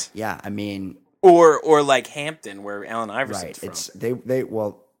sticks. Yeah, I mean, or like Hampton, where Allen Iverson's from. It's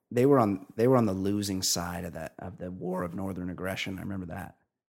they were on the losing side of the War of Northern Aggression. I remember that.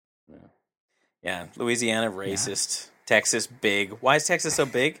 Yeah, Louisiana racist. Yeah. Texas big. Why is Texas so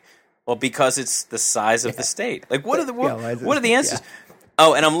big? Well, because it's the size of the state. Like, what are the answers? Yeah.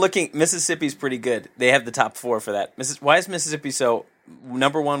 Oh, and I'm looking. Mississippi's pretty good. They have the top 4 for that. Why is Mississippi so?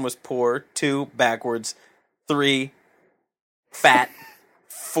 Number 1 was poor. 2 backwards. 3 fat.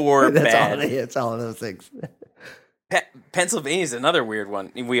 4 bad. It's all of those things. Pennsylvania is another weird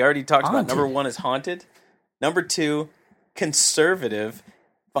one. We already talked about. Number 1 is haunted. Number 2, conservative.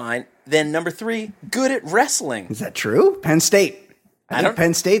 Fine. Then number 3, good at wrestling. Is that true? Penn State. I think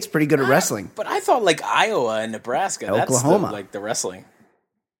Penn State's pretty good at wrestling. But I thought like Iowa and Nebraska. Oklahoma. That's the wrestling.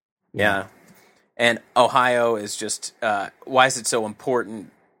 Yeah. And Ohio is just, why is it so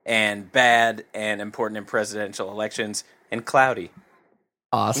important and bad and important in presidential elections and cloudy?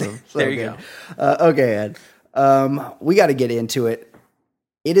 Awesome. So there you go. Okay, Ed. We got to get into it.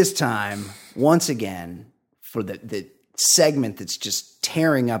 It is time, once again, for the segment that's just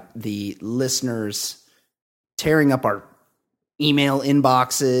tearing up the listeners, tearing up our email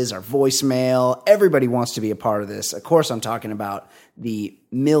inboxes, our voicemail. Everybody wants to be a part of this. Of course, I'm talking about the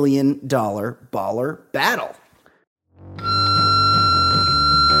 $1 Million Baller Battle.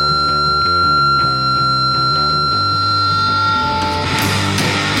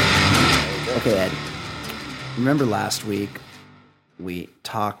 Okay, Ed. Remember last week we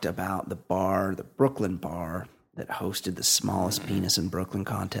talked about the Brooklyn bar that hosted the smallest penis in Brooklyn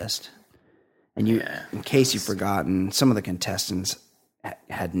contest. And in case you've forgotten, some of the contestants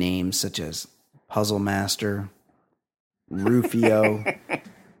had names such as Puzzle Master, Rufio,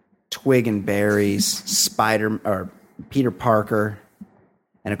 Twig and Berries, Peter Parker,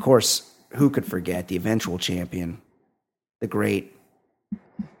 and of course, who could forget the eventual champion, the great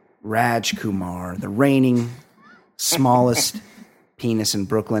Raj Kumar, the reigning smallest penis in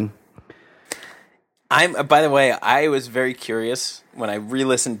Brooklyn. By the way, I was very curious when I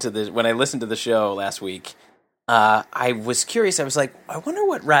listened to the show last week. I was curious. I was like, I wonder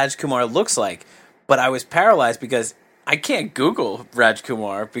what Raj Kumar looks like. But I was paralyzed because I can't Google Raj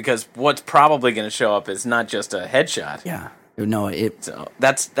Kumar because what's probably going to show up is not just a headshot. Yeah. No, so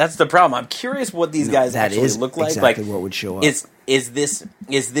that's the problem. I'm curious what these guys actually look like. Exactly what would show up. Is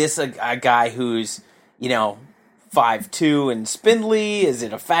this a guy who's 5'2" and spindly? Is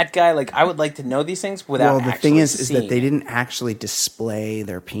it a fat guy? Like, I would like to know these things without. Well, the thing is that they didn't actually display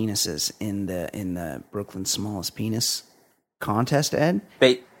their penises in the Brooklyn Smallest Penis contest, Ed.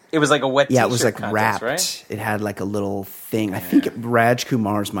 It was like a wet t-shirt. Yeah, it was like contest, wrapped. Right? It had like a little thing. I think Raj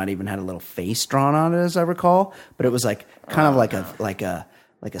Kumar's might even had a little face drawn on it, as I recall. But it was like kind of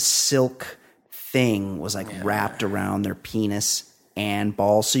like a silk thing was like wrapped around their penis and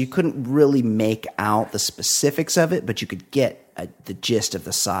balls, so you couldn't really make out the specifics of it, but you could get the gist of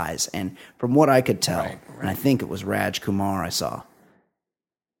the size. And from what I could tell, and I think it was Raj Kumar I saw,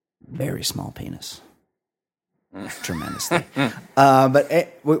 very small penis. Tremendously.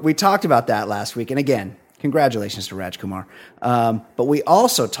 But we talked about that last week. And again, congratulations to Raj Kumar. But we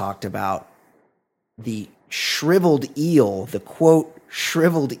also talked about the shriveled eel, the quote,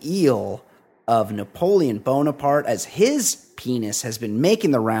 shriveled eel of Napoleon Bonaparte, as his penis has been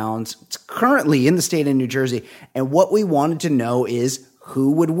making the rounds. It's currently in the state of New Jersey. And what we wanted to know is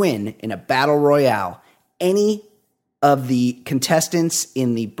who would win in a battle royale. Any of the contestants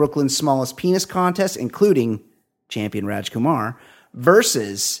in the Brooklyn Smallest Penis contest, including champion Raj Kumar,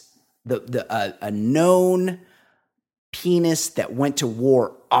 versus a known penis that went to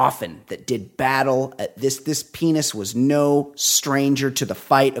war often, that did battle. This penis was no stranger to the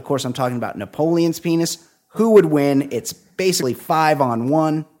fight. Of course, I'm talking about Napoleon's penis. Who would win? It's basically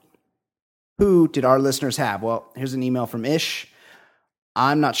 5-on-1. Who did our listeners have? Well, here's an email from Ish.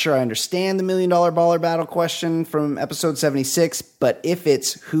 I'm not sure I understand the $1 Million Baller Battle question from episode 76, but if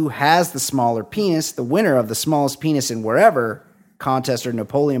it's who has the smaller penis, the winner of the smallest penis in wherever contest or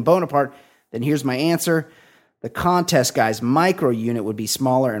Napoleon Bonaparte, then here's my answer. The contest guy's micro unit would be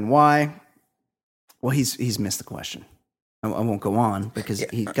smaller, and why? Well, he's missed the question. I won't go on because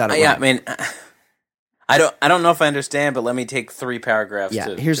he got it wrong. Yeah, I mean, I don't know if I understand, but let me take 3 paragraphs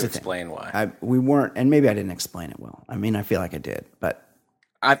to explain why. We weren't, and maybe I didn't explain it well. I mean, I feel like I did, but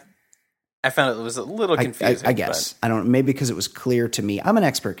I found it was a little confusing. I guess. I don't. Maybe because it was clear to me. I'm an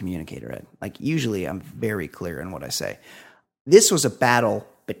expert communicator, Ed. Like, usually I'm very clear in what I say. This was a battle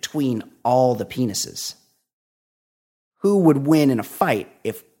between all the penises. Who would win in a fight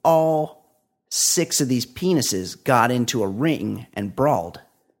if all 6 of these penises got into a ring and brawled?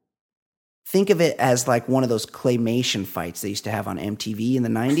 Think of it as like one of those claymation fights they used to have on MTV in the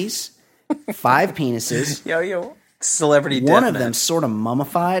 90s. 5 penises. Yo. Celebrity One deathmatch. of them sort of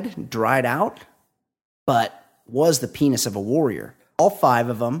mummified, dried out, but was the penis of a warrior. All 5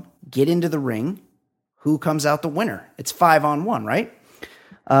 of them get into the ring. Who comes out the winner? It's 5-on-1, right?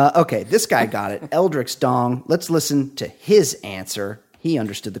 Okay, this guy got it. Eldrick's Dong. Let's listen to his answer. He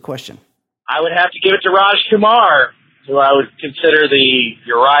understood the question. I would have to give it to Raj Kumar, who I would consider the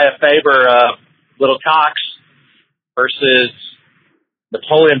Uriah Faber of Little Cox, versus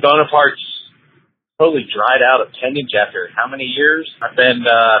Napoleon Bonaparte's totally dried out appendage after how many years? I've been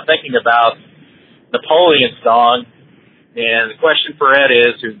thinking about Napoleon's dong, and the question for Ed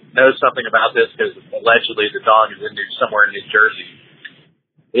is, who knows something about this because allegedly the dong is somewhere in New Jersey,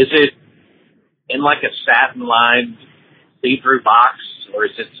 is it in like a satin-lined see-through box, or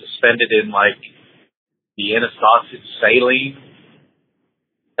is it suspended in like Vienna sausage saline?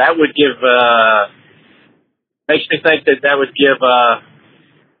 That would give, makes me think that would give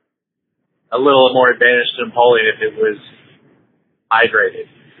a little more advantage to Napoleon if it was hydrated.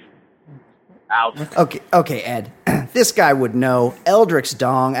 Out. Okay, Ed. This guy would know. Eldrick's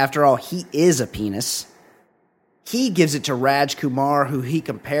Dong, after all, he is a penis. He gives it to Raj Kumar, who he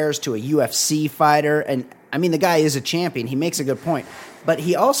compares to a UFC fighter. And, I mean, the guy is a champion. He makes a good point. But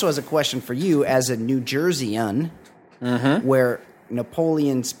he also has a question for you as a New Jerseyan, where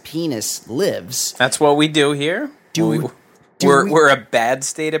Napoleon's penis lives. That's what we do here. We're a bad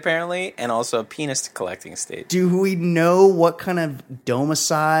state, apparently, and also a penis collecting state. Do we know what kind of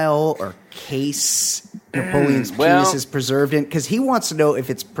domicile or case Napoleon's penis is preserved in? Because he wants to know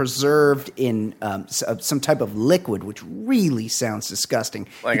if it's preserved in some type of liquid, which really sounds disgusting.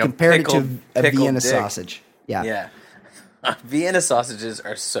 Like he compared it to a Vienna dick. sausage. Yeah. Vienna sausages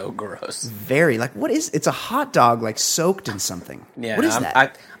are so gross. Very it's a hot dog like soaked in something. Yeah, what is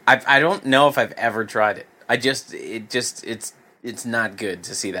that? I don't know if I've ever tried it. It's not good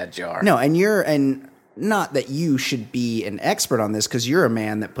to see that jar. No, and not that you should be an expert on this because you're a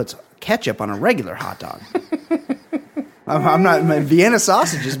man that puts ketchup on a regular hot dog. I'm not. My Vienna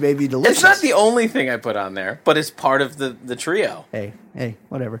sausages may be delicious. It's not the only thing I put on there, but it's part of the trio. Hey,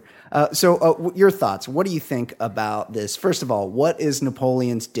 whatever. So your thoughts. What do you think about this? First of all, what is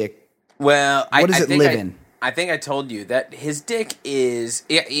Napoleon's dick? Well, what does it live in? I think I told you that his dick is,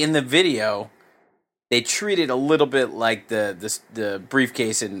 in the video, they treat it a little bit like the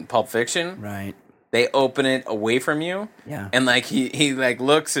briefcase in Pulp Fiction. Right. They open it away from you. Yeah. And like he like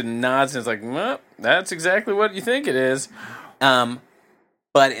looks and nods and is like, well, that's exactly what you think it is.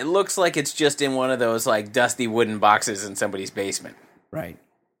 But it looks like it's just in one of those like dusty wooden boxes in somebody's basement. Right.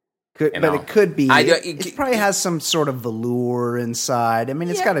 But it could be. It probably has some sort of velour inside. I mean,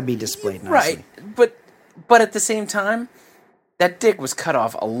 it's got to be displayed nicely. Right. But at the same time, that dick was cut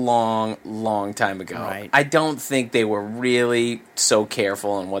off a long, long time ago. Right. I don't think they were really so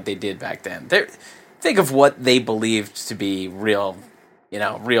careful in what they did back then. Think of what they believed to be real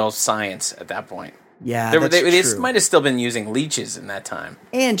science at that point. Yeah, they might have still been using leeches in that time.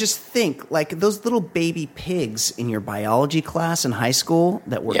 And just think, like those little baby pigs in your biology class in high school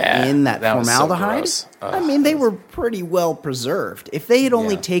that were in that formaldehyde. So I mean, they were pretty well preserved. If they had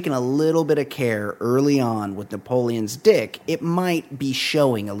only taken a little bit of care early on with Napoleon's dick, it might be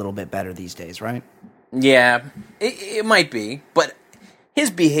showing a little bit better these days, right? Yeah, it might be. But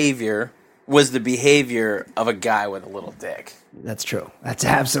his behavior was the behavior of a guy with a little dick. That's true. That's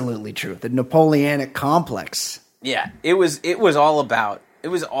absolutely true. The Napoleonic complex. Yeah, it was all about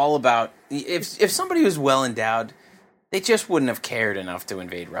if somebody was well endowed, they just wouldn't have cared enough to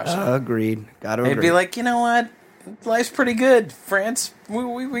invade Russia. Agreed. Gotta agree. They'd be like, you know what? Life's pretty good. France,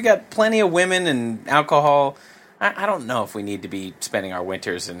 we got plenty of women and alcohol. I don't know if we need to be spending our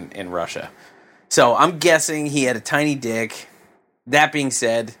winters in Russia. So I'm guessing he had a tiny dick. That being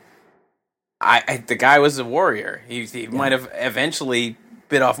said, the guy was a warrior. He might have eventually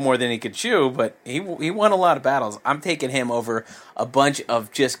bit off more than he could chew, but he won a lot of battles. I'm taking him over a bunch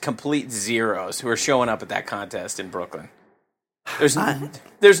of just complete zeros who are showing up at that contest in Brooklyn.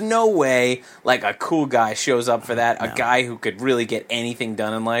 There's no way like a cool guy shows up for that, a guy who could really get anything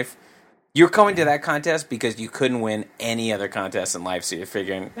done in life. You're coming to that contest because you couldn't win any other contest in life, so you're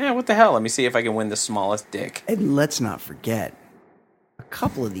figuring, what the hell? Let me see if I can win the smallest dick. And let's not forget, a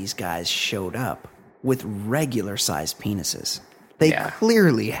couple of these guys showed up with regular-sized penises. They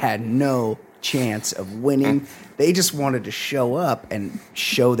clearly had no chance of winning. They just wanted to show up and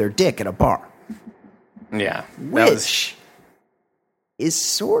show their dick at a bar. Yeah. Which is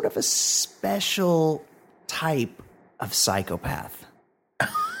sort of a special type of psychopath.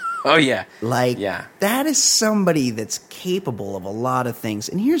 Oh, yeah. That is somebody that's capable of a lot of things.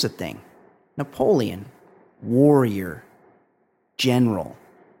 And here's the thing. Napoleon, warrior, general.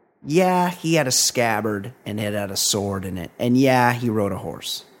 Yeah, he had a scabbard and it had a sword in it. And yeah, he rode a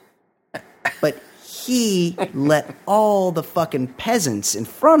horse. But he let all the fucking peasants in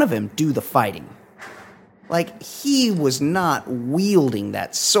front of him do the fighting. Like, he was not wielding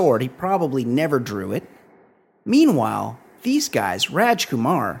that sword. He probably never drew it. Meanwhile, these guys,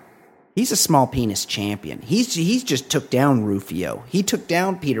 Rajkumar, he's a small penis champion. He's just took down Rufio. He took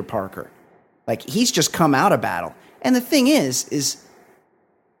down Peter Parker. Like, he's just come out of battle. And the thing is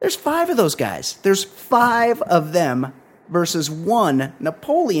there's 5 of those guys. There's 5 of them versus 1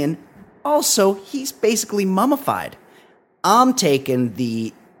 Napoleon. Also, he's basically mummified. I'm taking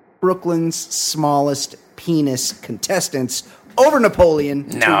the Brooklyn's smallest penis contestants over Napoleon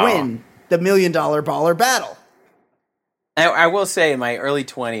to win the $1 Million Baller battle. I will say in my early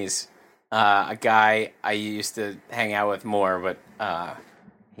 20s, a guy I used to hang out with more, but I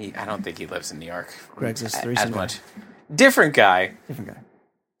don't think he lives in New York as much. Different guy.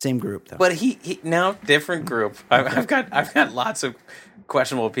 Same group though. But he different group. I've got lots of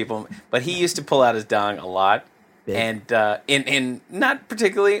questionable people, but he used to pull out his dong a lot. Big. And in not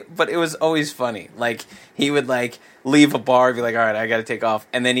particularly, but it was always funny. Like, he would like leave a bar and be like, all right, I got to take off,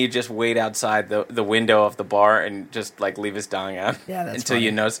 and then he'd just wait outside the window of the bar and just like leave his dong out until funny.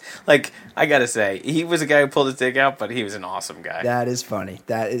 You notice. Like, I gotta say, he was a guy who pulled his dick out, but he was an awesome guy. That is funny.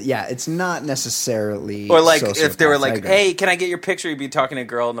 It's not necessarily or like if they were like, hey, can I get your picture? You'd be talking to a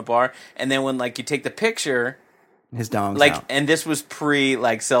girl in the bar, and then when like you take the picture. His dong's like out. And this was pre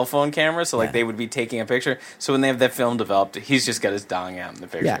like cell phone camera, so like they would be taking a picture. So when they have that film developed, he's just got his dong out in the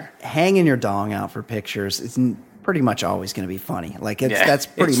picture. Yeah, hanging your dong out for pictures. pretty much always going to be funny. Like that's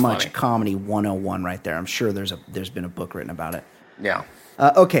pretty much funny. comedy 101 right there. I'm sure there's been a book written about it. Yeah.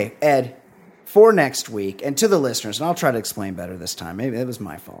 Okay, Ed, for next week, and to the listeners, and I'll try to explain better this time. Maybe it was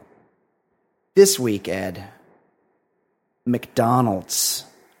my fault. This week, Ed, McDonald's,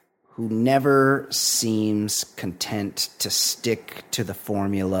 who never seems content to stick to the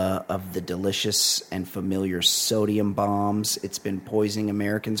formula of the delicious and familiar sodium bombs it's been poisoning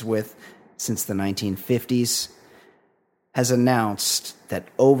Americans with since the 1950s, has announced that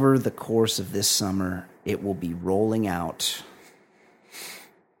over the course of this summer, it will be rolling out.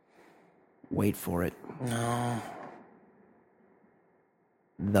 Wait for it. No.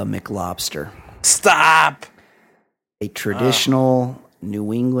 The McLobster. Stop! A traditional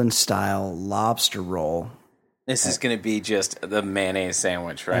New England-style lobster roll. This is going to be just the mayonnaise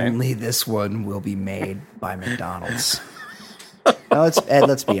sandwich, right? Only this one will be made by McDonald's. Now,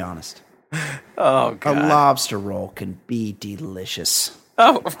 let's be honest. Oh, God. A lobster roll can be delicious.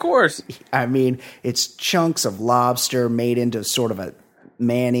 Oh, of course. I mean, it's chunks of lobster made into sort of a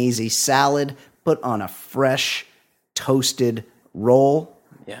mayonnaise-y salad, put on a fresh, toasted roll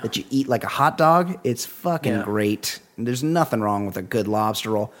that you eat like a hot dog. It's fucking great. And there's nothing wrong with a good lobster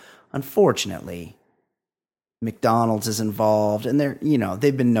roll. Unfortunately, McDonald's is involved, and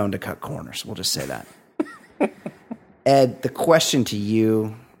they've been known to cut corners. We'll just say that. Ed, the question to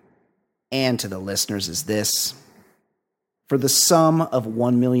you and to the listeners is this. For the sum of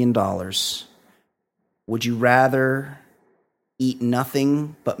 $1 million, would you rather eat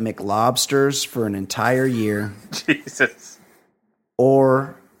nothing but McLobsters for an entire year? Jesus.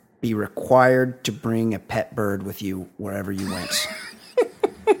 Or be required to bring a pet bird with you wherever you went?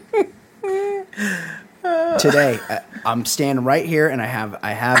 Today, I'm standing right here, and I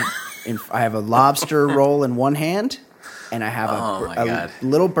have a lobster roll in one hand, and I have a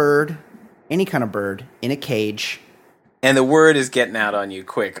little bird, any kind of bird, in a cage. And the word is getting out on you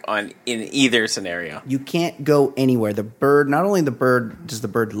quick in either scenario. You can't go anywhere. The bird, not only does the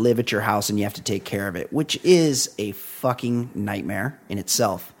bird live at your house and you have to take care of it, which is a fucking nightmare in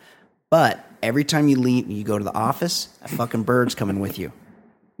itself. But every time you leave, you go to the office, that fucking bird's coming with you.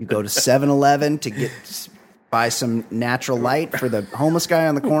 You go to 7-Eleven to buy some natural light for the homeless guy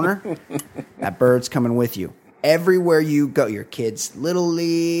on the corner, that bird's coming with you. Everywhere you go, your kids' little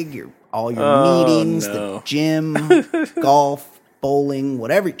league, all your meetings, the gym, golf, bowling,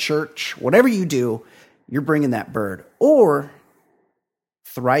 whatever, church, whatever you do, you're bringing that bird. Or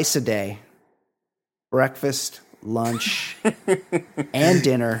thrice a day, breakfast, lunch, and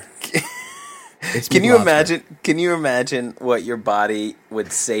dinner. Can you imagine what your body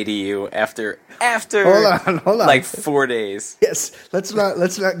would say to you after hold on. like 4 days? Yes, let's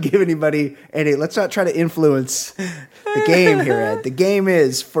not give anybody any. Let's not try to influence the game here, Ed. The game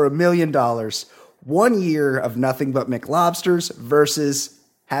is for $1 million, 1 year of nothing but McLobsters versus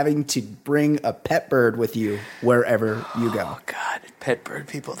having to bring a pet bird with you wherever you go. Oh, God. Pet bird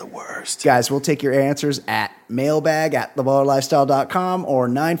people are the worst. Guys, we'll take your answers at mailbag@theballerlifestyle.com or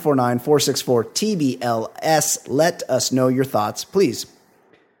 949-464-TBLS. Let us know your thoughts, please.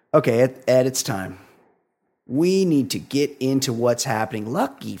 Okay, Ed, it's time. We need to get into what's happening.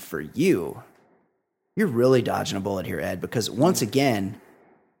 Lucky for you, you're really dodging a bullet here, Ed, because once again,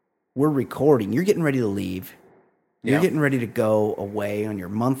 we're recording. You're getting ready to leave. You're getting ready to go away on your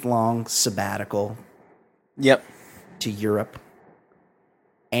month-long sabbatical. Yep. To Europe.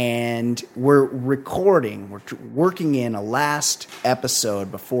 And we're recording. We're working in a last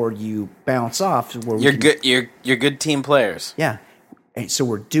episode before you bounce off. You're good. You're good team players. Yeah. And so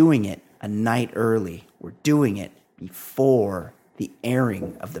we're doing it a night early. We're doing it before the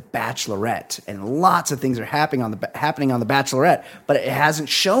airing of The Bachelorette, and lots of things are happening on The Bachelorette, but it hasn't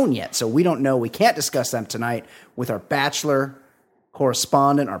shown yet, so we don't know. We can't discuss them tonight with our Bachelor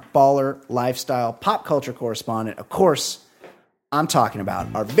correspondent, our baller lifestyle pop culture correspondent. Of course, I'm talking about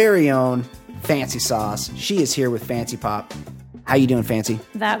our very own Fancy Sauce. She is here with Fancy Pop. How you doing, Fancy?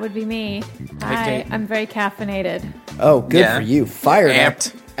 That would be me. Hi, I'm very caffeinated. Oh, good for you. Fired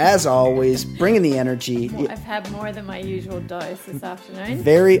Amped. up. As always, bringing the energy. Well, I've had more than my usual dose this afternoon.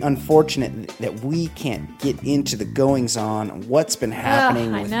 Very unfortunate that we can't get into the goings-on, what's been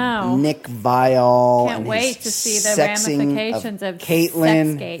happening with Nick Viall. Can't wait to see the sexing ramifications of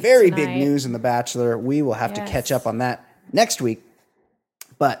Caitlyn. Sexgate Very tonight. big news in The Bachelor. We will have to catch up on that next week.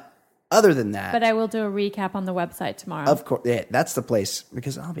 But other than that... But I will do a recap on the website tomorrow. Of course. Yeah, that's the place.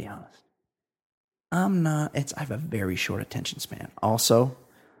 Because I'll be honest. I have a very short attention span. Also...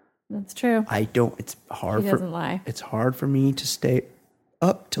 That's true. It's hard He doesn't lie. It's hard for me to stay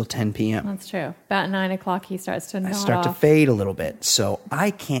up till 10 p.m. That's true. About 9 o'clock, he starts to nod Start to off. fade a little bit. So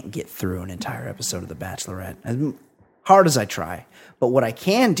I can't get through an entire episode of The Bachelorette, as hard as I try. But what I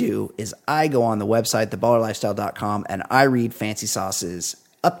can do is I go on the website, theballerlifestyle.com, and I read Fancy Sauce's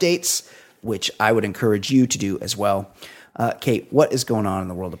updates, which I would encourage you to do as well. Kate, what is going on in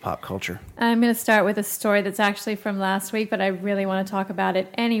the world of pop culture? I'm going to start with a story that's actually from last week, but I really want to talk about it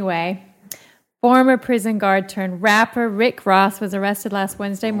anyway. Former prison guard turned rapper Rick Ross was arrested last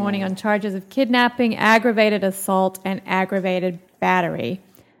Wednesday morning on charges of kidnapping, aggravated assault, and aggravated battery.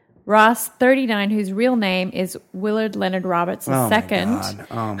 Ross, 39, whose real name is Willard Leonard Roberts II,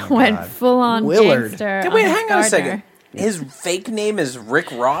 went full-on Willard. gangster. Wait, on hang on a Gardner. second. His fake name is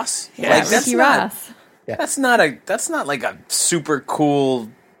Rick Ross? Yeah, that's Ricky not, Ross. That's not like a super cool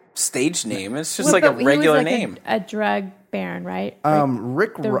stage name. It's just Well, like a but he regular was like name. A drug baron, right?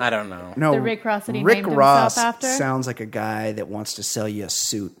 Rick I don't know. No, The Rick Ross that he Rick named himself Ross after? sounds like a guy that wants to sell you a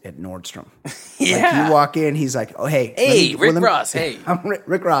suit at Nordstrom. Yeah. Like you walk in, he's like, "Oh, hey, Hey, Rick Ross, hey." I'm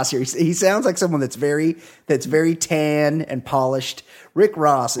Rick Ross here." He sounds like someone that's very tan and polished. Rick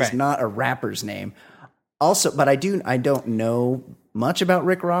Ross is Right. not a rapper's name. Also, but I don't know much about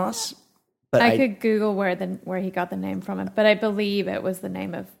Rick Ross. But I could Google where he got the name from, but I believe it was the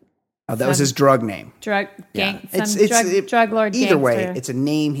name of that was his drug name. drug gang, Yeah. some drug lord. Either way, gangster. it's a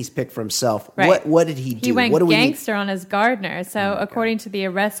name he's picked for himself. Right. What did he do? He went what do we need? gangster on his gardener. So, according to the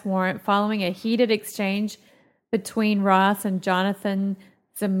arrest warrant, following a heated exchange between Ross and Jonathan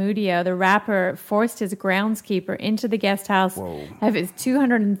Zamudio, the rapper forced his groundskeeper into the guest house of his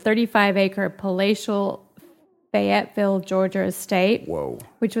 235-acre palatial Fayetteville, Georgia estate,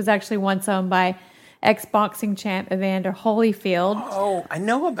 which was actually once owned by ex-boxing champ Evander Holyfield. Oh, I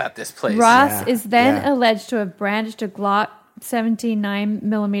know about this place. Ross is then yeah. alleged to have brandished a Glock 17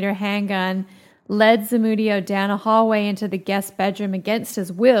 9mm handgun, led Zamudio down a hallway into the guest bedroom against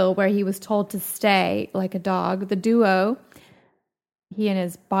his will, where he was told to stay like a dog. The duo, he and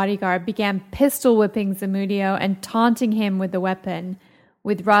his bodyguard, began pistol whipping Zamudio and taunting him with the weapon,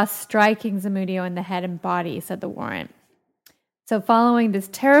 with Ross striking Zamudio in the head and body, said the warrant. So following this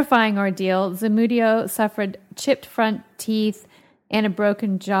terrifying ordeal, Zamudio suffered chipped front teeth and a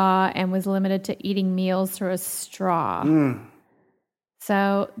broken jaw and was limited to eating meals through a straw.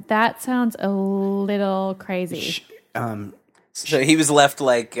 So that sounds a little crazy. So he was left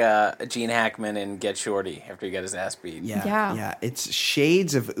like Gene Hackman in Get Shorty after he got his ass beat. Yeah. It's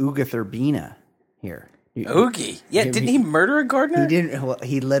shades of Uga Thurbina here. Oogie. Yeah, didn't he murder a gardener? He didn't. Well,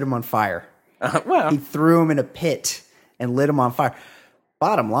 he lit him on fire. Well, He threw him in a pit and lit him on fire.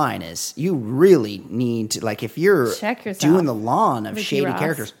 Bottom line is, you really need to, like, if you're Check yourself, doing the lawn of Ricky shady Ross.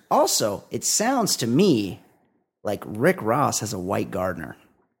 characters. Also, it sounds to me like Rick Ross has a white gardener,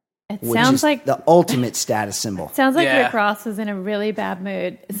 It which sounds is like the ultimate status symbol. Sounds like Yeah. Rick Ross is in a really bad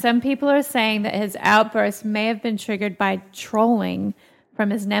mood. Some people are saying that his outburst may have been triggered by trolling from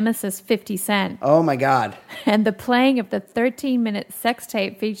his nemesis 50 Cent Oh my God. and the playing of the 13-minute sex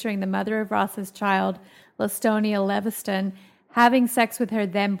tape featuring the mother of Ross's child, Lastonia Leviston, having sex with her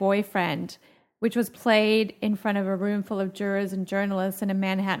then boyfriend, which was played in front of a room full of jurors and journalists in a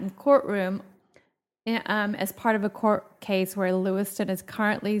Manhattan courtroom as part of a court case where Lewiston is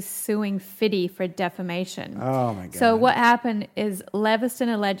currently suing Fiddy for defamation. Oh my God. So what happened is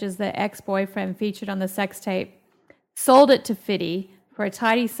Leviston alleges the ex-boyfriend featured on the sex tape sold it to Fiddy for a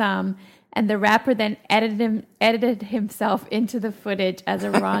tidy sum, and the rapper then edited himself into the footage as a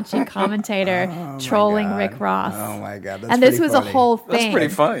raunchy commentator trolling Rick Ross. Oh my God. That's And this pretty was funny. a whole thing. that's pretty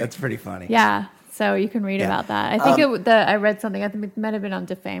funny. That's pretty funny. Yeah. So you can read about that. I think I read something. I think it might have been on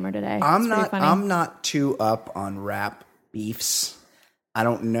Defamer today. I'm It's pretty not. funny. I'm not too up on rap beefs. I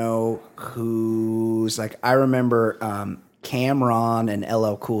don't know who's like. I remember Cameron and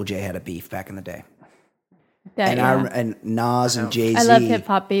LL Cool J had a beef back in the day, Yeah, yeah. and Nas and Jay Z. I love hip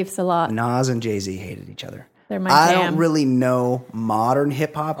hop beefs a lot. Nas and Jay Z hated each other. They're my I jam. don't really know modern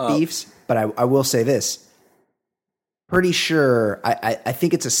hip hop beefs, but I will say this. Pretty sure, I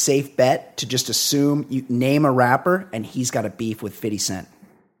think it's a safe bet to just assume you name a rapper and he's got a beef with 50 Cent.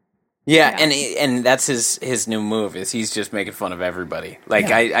 Yeah, and that's his new move is he's just making fun of everybody.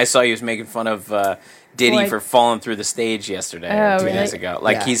 Like I saw he was making fun of Diddy Floyd. for falling through the stage yesterday Oh, or 2 really? days ago.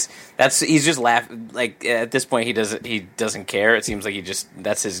 Like Yeah. he's just laughing. Like at this point he doesn't care. It seems like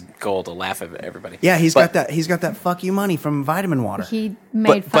that's his goal to laugh at everybody. Yeah, he's But- got that fuck you money from Vitamin Water. He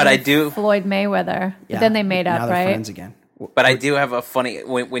made fun but I of do- Floyd Mayweather. But Yeah. then they made Now up, they're right? friends again. But I do have a funny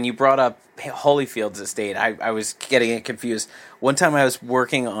when you brought up Holyfield's estate. I was getting it confused. One time I was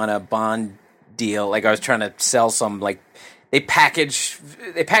working on a bond deal, like I was trying to sell some like they package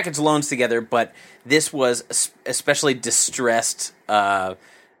loans together, but this was especially distressed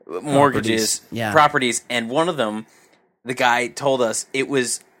mortgages, properties, and one of them, the guy told us it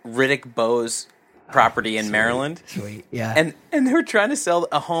was Riddick Bowe's property in Maryland. Sweet, yeah. And they were trying to sell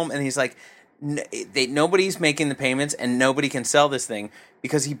a home, and he's like, nobody's making the payments, and nobody can sell this thing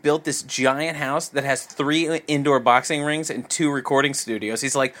because he built this giant house that has 3 indoor boxing rings and 2 recording studios.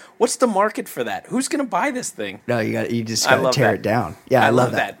 He's like, what's the market for that? Who's going to buy this thing? No, you just got to tear it down. Yeah, I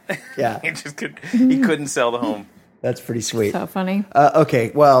love that. Yeah, he couldn't sell the home. That's pretty sweet. So funny.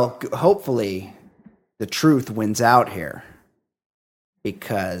 Okay, well, hopefully the truth wins out here.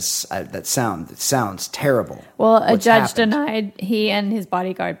 Because that sounds terrible. Well, a judge denied he and his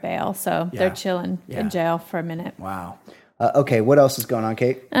bodyguard bail, so they're chilling in jail for a minute. Wow. Okay, what else is going on,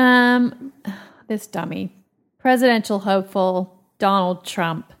 Kate? This dummy, presidential hopeful Donald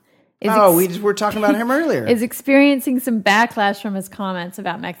Trump. We were talking about him earlier. Is experiencing some backlash from his comments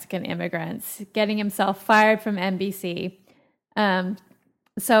about Mexican immigrants, getting himself fired from NBC.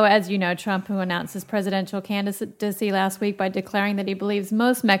 So, as you know, Trump, who announced his presidential candidacy last week by declaring that he believes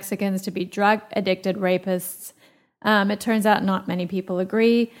most Mexicans to be drug-addicted rapists, it turns out not many people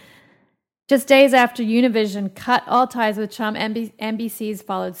agree. Just days after Univision cut all ties with Trump, NBC's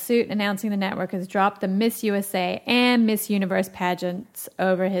followed suit, announcing the network has dropped the Miss USA and Miss Universe pageants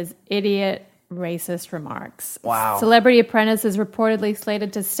over his idiot racist remarks. Wow. Celebrity Apprentice is reportedly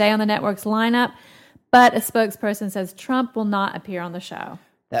slated to stay on the network's lineup, but a spokesperson says Trump will not appear on the show.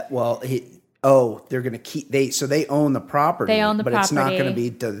 They're going to keep they own the property. They own the but property. It's not going to be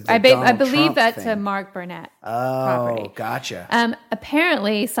the I Donald believe Trump that's thing. a Mark Burnett property. property. Gotcha.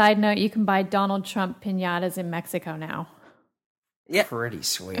 Apparently, side note, you can buy Donald Trump piñatas in Mexico now. Yeah, pretty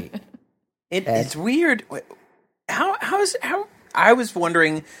sweet. It's weird. How I was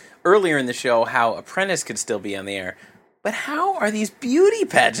wondering earlier in the show how Apprentice could still be on the air. But how are these beauty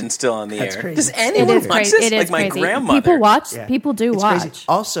pageants still on the air? Crazy. Does anyone watch this? Like my grandmother. People watch. Yeah. People do It's watch. crazy.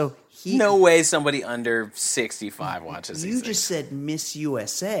 Also, no way somebody under 65 watches these You things. just said Miss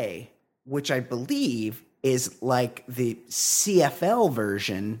USA, which I believe is like the CFL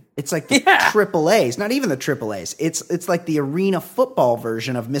version. It's like the AAA. It's not even the AAAs. It's like the arena football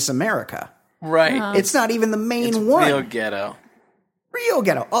version of Miss America. Right. It's not even the main one. Real ghetto. Real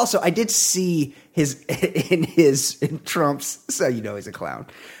ghetto. Also, I did see in Trump's, so you know he's a clown,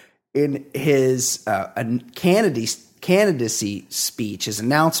 in his candidacy speech, his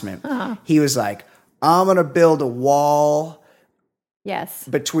announcement, he was like, I'm going to build a wall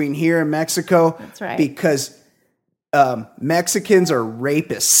between here and Mexico. That's right. Because Mexicans are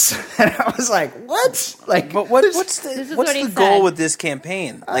rapists. And I was like, what? Like, but what's the goal with this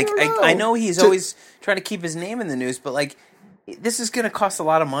campaign? Like, I know he's always trying to keep his name in the news, but like, this is going to cost a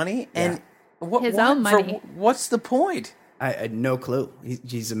lot of money, and own money. What's the point? I had no clue.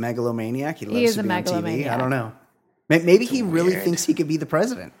 He's a megalomaniac. He is loves to a be on TV. megalomaniac. I don't know. Maybe he really thinks he could be the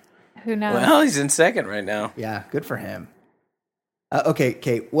president. Who knows? Well, he's in second right now. Yeah, good for him. Okay,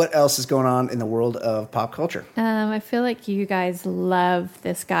 Kate, what else is going on in the world of pop culture? I feel like you guys love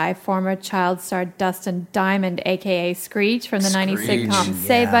this guy, former child star Dustin Diamond, a.k.a. Screech from the 90s sitcom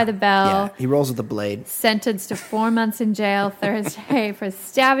Saved by the Bell. Yeah, he rolls with the blade. Sentenced to 4 months in jail Thursday for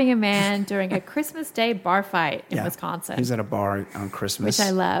stabbing a man during a Christmas Day bar fight in Wisconsin. He was at a bar on Christmas. Which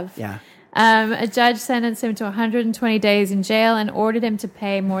I love. Yeah. A judge sentenced him to 120 days in jail and ordered him to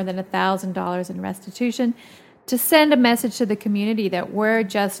pay more than $1,000 in restitution to send a message to the community that we're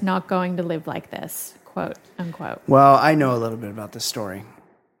just not going to live like this, quote unquote. Well, I know a little bit about this story,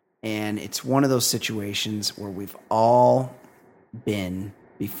 and it's one of those situations where we've all been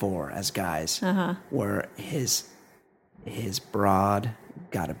before as guys, where his broad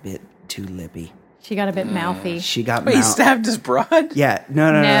got a bit too lippy. She got a bit mouthy. She got Wait, he stabbed his broad? Yeah,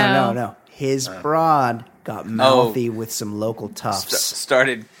 no. His broad got mouthy with some local toughs.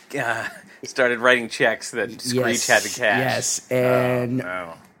 Started writing checks that Screech had to cash. Yes, and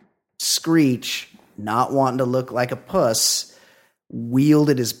Screech, not wanting to look like a puss,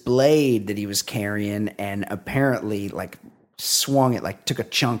 wielded his blade that he was carrying and apparently like swung it, like took a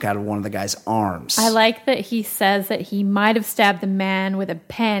chunk out of one of the guy's arms. I like that he says that he might have stabbed the man with a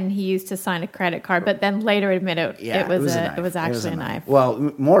pen he used to sign a credit card, but then later admitted it was actually a knife.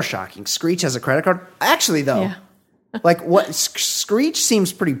 Well, more shocking, Screech has a credit card. Actually, though, like what Screech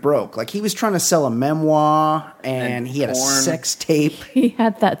seems pretty broke. Like he was trying to sell a memoir, and he had a sex tape. He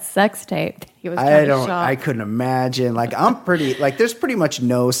had that sex tape. He was I couldn't imagine. Like I'm pretty. Like there's pretty much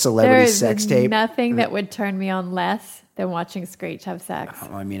no celebrity sex tape. Nothing that would turn me on less than watching Screech have sex.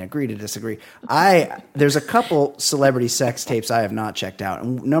 I mean, agree to disagree. There's a couple celebrity sex tapes I have not checked out.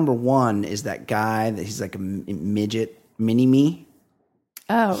 And number one is that guy that he's like a midget Mini-Me.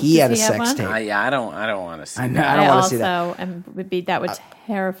 Oh, He had a does have sex one? tape. I don't want to see I know. that. I don't want to see that. Also that would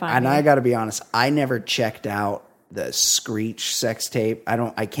terrify And me. I got to be honest, I never checked out the Screech sex tape.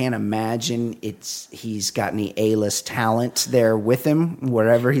 I can't imagine he's got any A-list talent there with him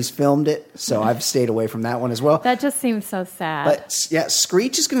wherever he's filmed it. So I've stayed away from that one as well. That just seems so sad. But yeah,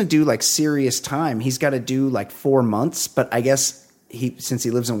 Screech is going to do like serious time. He's got to do like 4 months, but I guess since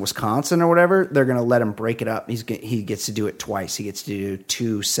he lives in Wisconsin or whatever, they're going to let him break it up. He gets to do it twice. He gets to do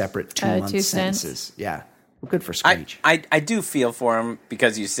 2 separate 2-month 2 sentences. stints. Yeah. Well, good for Screech. I do feel for him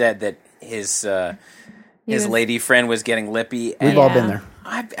because you said that his lady friend was getting lippy. We've all been there.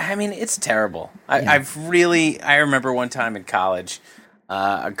 I mean, it's terrible. I remember one time in college,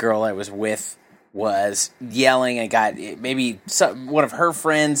 a girl I was with was yelling and got maybe one of her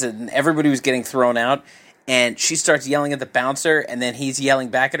friends, and everybody was getting thrown out. And she starts yelling at the bouncer, and then he's yelling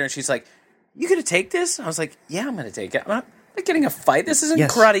back at her, and she's like, "You gonna take this?" I was like, "Yeah, I'm gonna take it. I'm not getting a fight. This isn't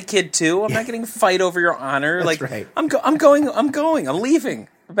Karate Kid 2. I'm not getting a fight over your honor. That's like, right. I'm going. I'm leaving.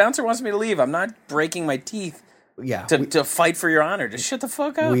 The bouncer wants me to leave. I'm not breaking my teeth to fight for your honor. Just shut the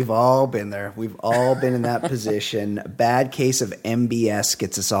fuck up." We've all been there. We've all been in that position. Bad case of MBS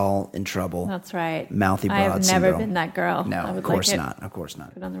gets us all in trouble. That's right. Mouthy broad I have syndrome. never been that girl. No, I would of course like not. Of course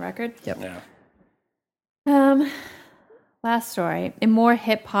not. Put on the record. Yep. Yeah. Last story. In more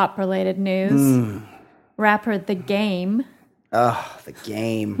hip hop related news, rapper The Game. Oh, The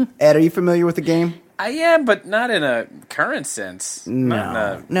Game. Ed, are you familiar with The Game? I am, but not in a current sense.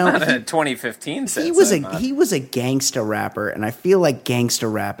 Not in a 2015 sense. He was a gangsta rapper, and I feel like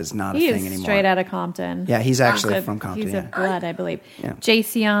gangsta rap is not a thing anymore. Straight out of Compton. Yeah, he's actually from Compton. He's yeah. of blood, I believe. Yeah.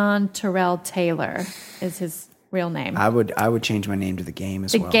 Jason Terrell Taylor is his real name. I would change my name to The Game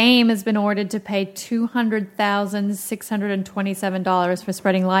as well. The Game has been ordered to pay $200,627 for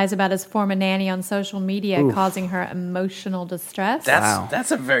spreading lies about his former nanny on social media, causing her emotional distress.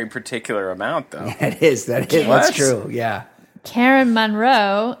 That's a very particular amount, though. Yeah, it is. That's true. Yeah. Karen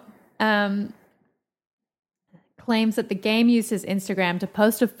Monroe claims that The Game used his Instagram to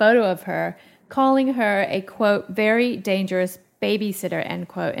post a photo of her, calling her a, quote, very dangerous babysitter, end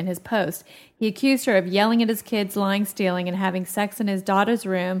quote, in his post. He accused her of yelling at his kids, lying, stealing, and having sex in his daughter's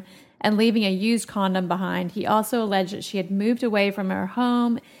room and leaving a used condom behind. He also alleged that she had moved away from her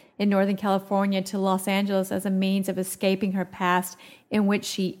home in Northern California to Los Angeles as a means of escaping her past in which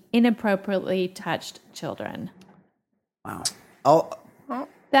she inappropriately touched children. Wow.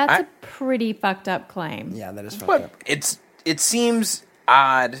 That's a pretty fucked up claim. Yeah, that is fucked But up. it seems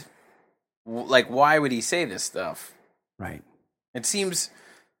odd. Like, why would he say this stuff? Right. It seems,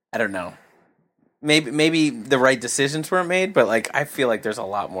 I don't know. Maybe the right decisions weren't made, but like I feel like there's a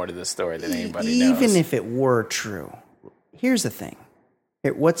lot more to this story than anybody knows. Even if it were true, here's the thing.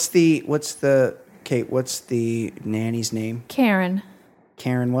 What's the nanny's name? Karen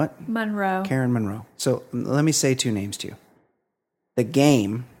Karen what? Monroe. Karen Monroe. So let me say 2 names to you. The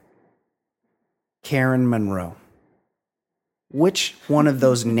Game, Karen Monroe. Which one of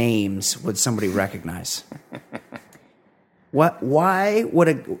those names would somebody recognize? What? Why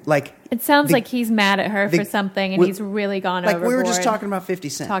would It sounds like he's mad at her for something, and he's really gone overboard. Like we were just talking about 50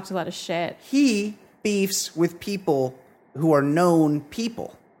 Cent. Talked a lot of shit. He beefs with people who are known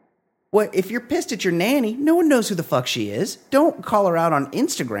people. What if you're pissed at your nanny? No one knows who the fuck she is. Don't call her out on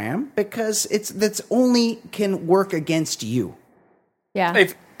Instagram because that's only can work against you. Yeah.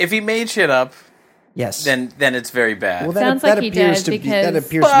 If he made shit up, yes, then it's very bad. Well, sounds like he appears did to be, that because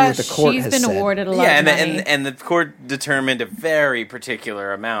appears to be what the court she's has been said. awarded a lot of money. and the court determined a very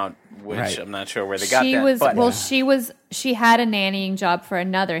particular amount, which Right. I'm not sure where they got that. She had a nannying job for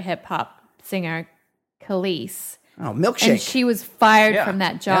another hip hop singer, Khalees. Oh, Milkshake. And she was fired Yeah. from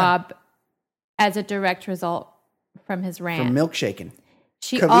that job as a direct result from his rant. From milkshaking.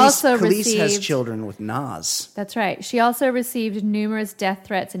 She Khalees also has received children with Nas. That's right. She also received numerous death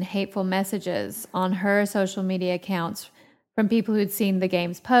threats and hateful messages on her social media accounts from people who'd seen The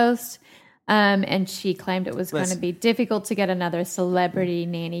Game's post. And she claimed it was going to be difficult to get another celebrity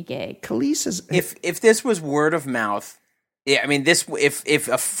nanny gig. Khalees is... If this was word of mouth, yeah, I mean, if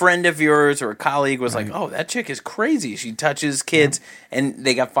a friend of yours or a colleague was like, "Oh, that chick is crazy. She touches kids," and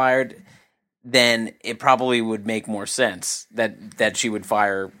they got fired, then it probably would make more sense that she would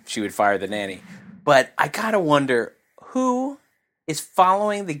fire the nanny. But I gotta wonder who is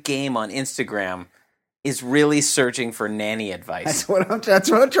following The Game on Instagram is really searching for nanny advice. That's what I'm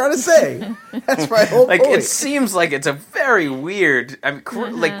trying to say. That's my whole Like point. it seems like it's a very weird. I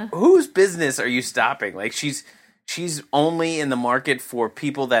mean, like whose business are you stopping? Like she's only in the market for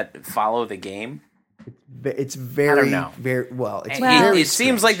people that follow The Game. It's very, I don't know. very well. It's Well, very it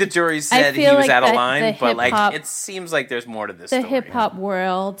seems strange. like the jury said he feel was like out of the line, but like hip-hop- it seems like there's more to this The story. hip hop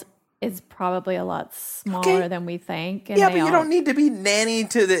world is probably a lot smaller than we think. And Yeah, they but you all- don't need to be nanny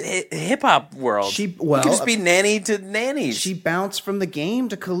to the hip hop world. She- you well, can just be nanny to nannies. She bounced from the game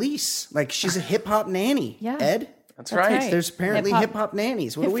to Khalees. Like she's a hip hop nanny. Yeah. Ed. That's right. There's apparently hip hop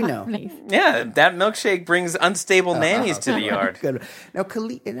nannies. What do we know? Yeah, that milkshake brings unstable nannies to the yard. Good. Now,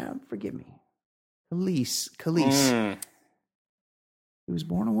 Khalees, now, forgive me. Khalees. He was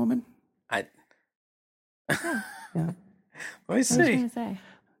born a woman? I Yeah. let me What was I see. going to say?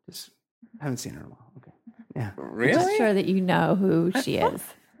 Just haven't seen her in a while. Okay. Yeah. I'm Really? sure that you know who she is.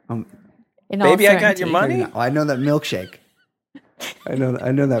 In all Baby, I got your certainty. money. Well, I know that milkshake. I know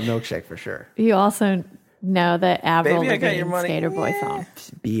that milkshake for sure. You also know the Avril Baby, I got your Lavigne money. Skater Boy Yeah. song.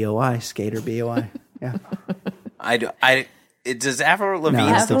 BOI, skater BOI. Yeah. I do. Does Avril Lavigne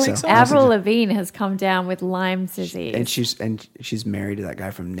I still don't make think so. songs? Avril Lavigne has come down with Lyme disease. And she's married to that guy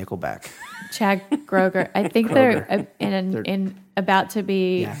from Nickelback. Chad Kroger. I think they're in about to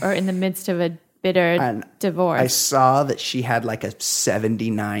be or in the midst of a bitter And divorce. I saw that she had like a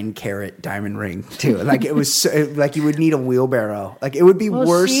 79 carat diamond ring too. Like it was like you would need a wheelbarrow. Like it would be well,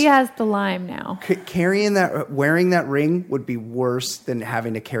 worse. she has the Lyme now. Wearing that ring would be worse than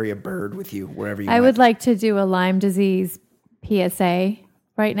having to carry a bird with you wherever you I went. would like to do a Lyme disease PSA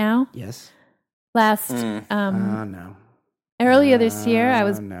right now. Yes. Last No. earlier this year, I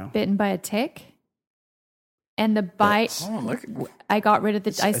was no. bitten by a tick, and the bite. Oh, look. I got rid of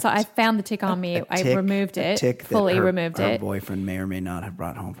the. I found the tick on me. I removed it. Tick that Fully her removed it. boyfriend may or may not have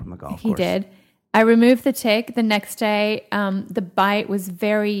brought home from the golf course. He did. I removed the tick. The next day, the bite was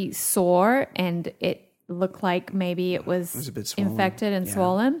very sore, and it looked like maybe it was a bit swollen. infected and Yeah.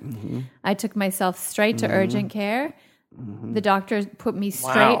 swollen. Mm-hmm. I took myself straight to urgent care. Mm-hmm. The doctor put me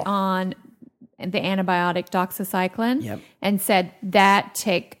straight Wow. on the antibiotic doxycycline Yep. and said that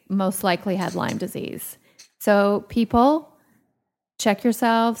tick most likely had Lyme disease. So people, check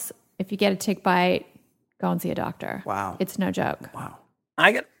yourselves. If you get a tick bite, go and see a doctor. Wow. It's no joke. Wow.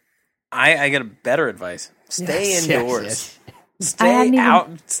 I got a better advice. Stay Yes, indoors. yes, I hadn't Stay even- out.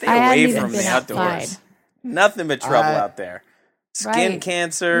 Stay I hadn't away even from been the outdoors. outside. Nothing but trouble out there. Skin Right.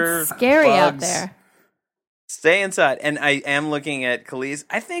 cancer. It's scary out bugs. there. Stay inside. And I am looking at Khalees.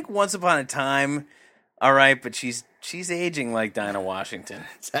 I think once upon a time, all right, but she's aging like Dinah Washington.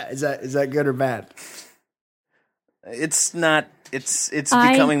 Is that good or bad? It's not. It's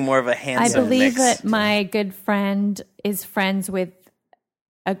I- becoming more of a I handsome believe mix. that my good friend is friends with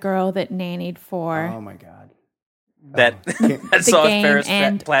a girl that nannied for Oh my god. that that saw game Ferris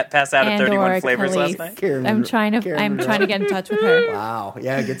and- pass out at and 31 or flavors last Khalees. night. Karen I'm Monroe- trying to Karen Monroe. get in touch with her. Wow.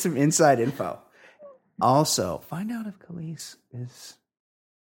 Yeah, get some inside info. Also, find out if Khalees is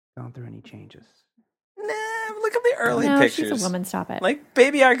gone through any changes. Nah, look at the early No, pictures. she's a woman. Stop it. Like,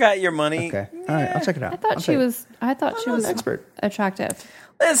 baby, I got your money. Okay. All right, I'll check it out. I thought she was an expert. attractive.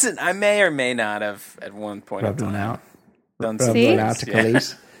 Listen, I may or may not have at one point Rubbed in one time out. done Rubbed something. one out to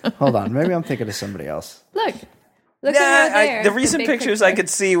Khalees. Hold on, maybe I'm thinking of somebody else. Look Yeah, at her there. the recent big pictures I picture. could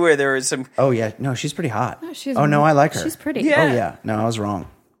see where there was some. Oh yeah, no, she's pretty hot. she's- oh no, I like her. she's pretty. Yeah. Oh yeah, no, I was wrong.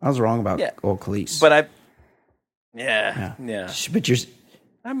 I was wrong about Yeah. old Khalees. But yeah. But you're.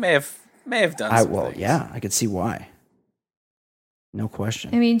 I may have done. I some well, things. yeah, I could see why. No question.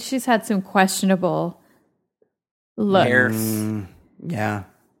 I mean, she's had some questionable looks. Hair. Yeah.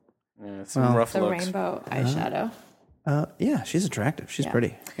 Yeah, some rough The looks. rainbow eyeshadow. Yeah, she's attractive. She's Yeah.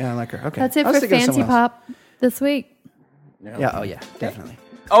 pretty. Yeah, I like her. Okay. That's it I was for thinking of Fancy someone else. Pop this week. Yeah. Oh yeah, definitely.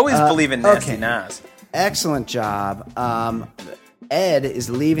 Always believe in Nasty okay. Nas. Excellent job. Ed is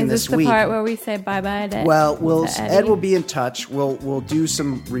leaving Is this the week. part where we say bye bye to Well, to Ed Eddie? will be in touch. We'll do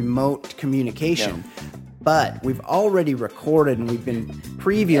some remote communication. But we've already recorded and we've been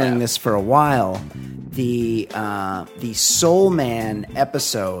previewing this for a while. The Soul Man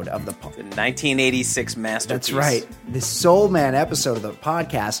episode of the The 1986 masterpiece. That's right. The Soul Man episode of the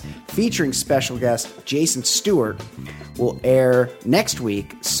podcast featuring special guest Jason Stewart will air next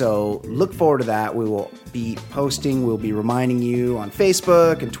week. So look forward to that. We will be posting, we'll be reminding you on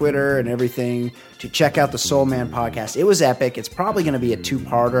Facebook and Twitter and everything to check out the Soul Man podcast. It was epic. It's probably going to be a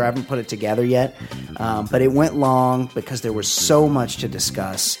two-parter. I haven't put it together yet. But it went long because there was so much to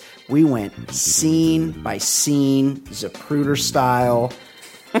discuss. We went scene by scene, Zapruder style,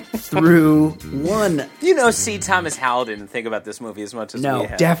 through one. You know, C. Thomas Howell didn't think about this movie as much as we No,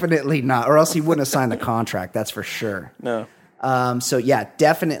 have. definitely not. Or else he wouldn't have signed the contract. That's for sure. No. So yeah,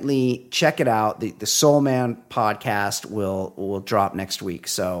 definitely check it out. The Soul Man podcast will drop next week.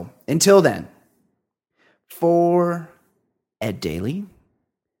 So until then, for Ed Daly,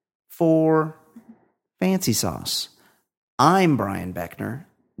 for fancy sauce. I'm Brian Beckner.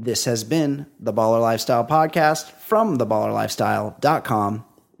 This has been the Baller Lifestyle Podcast from theballerlifestyle.com.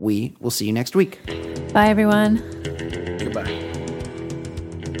 We will see you next week. Bye, everyone. Goodbye.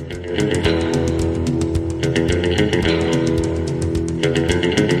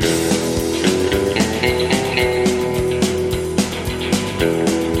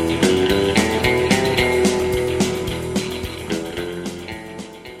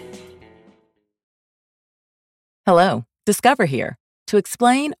 Hello, Discover here to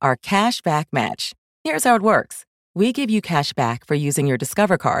explain our cash back match. Here's how it works. We give you cash back for using your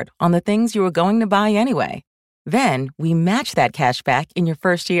Discover card on the things you were going to buy anyway. Then we match that cash back in your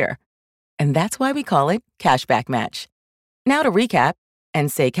first year. And that's why we call it Cashback Match. Now to recap and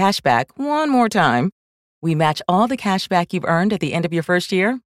say cashback one more time. We match all the cash back you've earned at the end of your first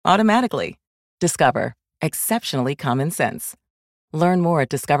year automatically. Discover. Exceptionally common sense. Learn more at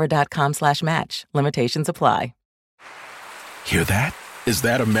discover.com/match. Limitations apply. Hear that? Is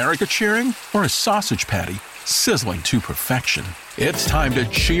that America cheering or a sausage patty sizzling to perfection? It's time to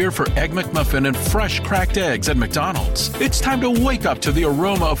cheer for Egg McMuffin and fresh cracked eggs at McDonald's. It's time to wake up to the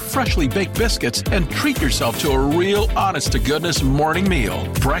aroma of freshly baked biscuits and treat yourself to a real honest-to-goodness morning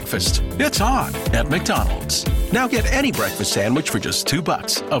meal. Breakfast. It's on at McDonald's. Now get any breakfast sandwich for just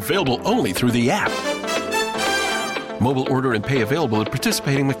 $2. Available only through the app. Mobile order and pay available at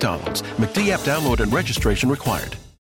participating McDonald's. McD app download and registration required.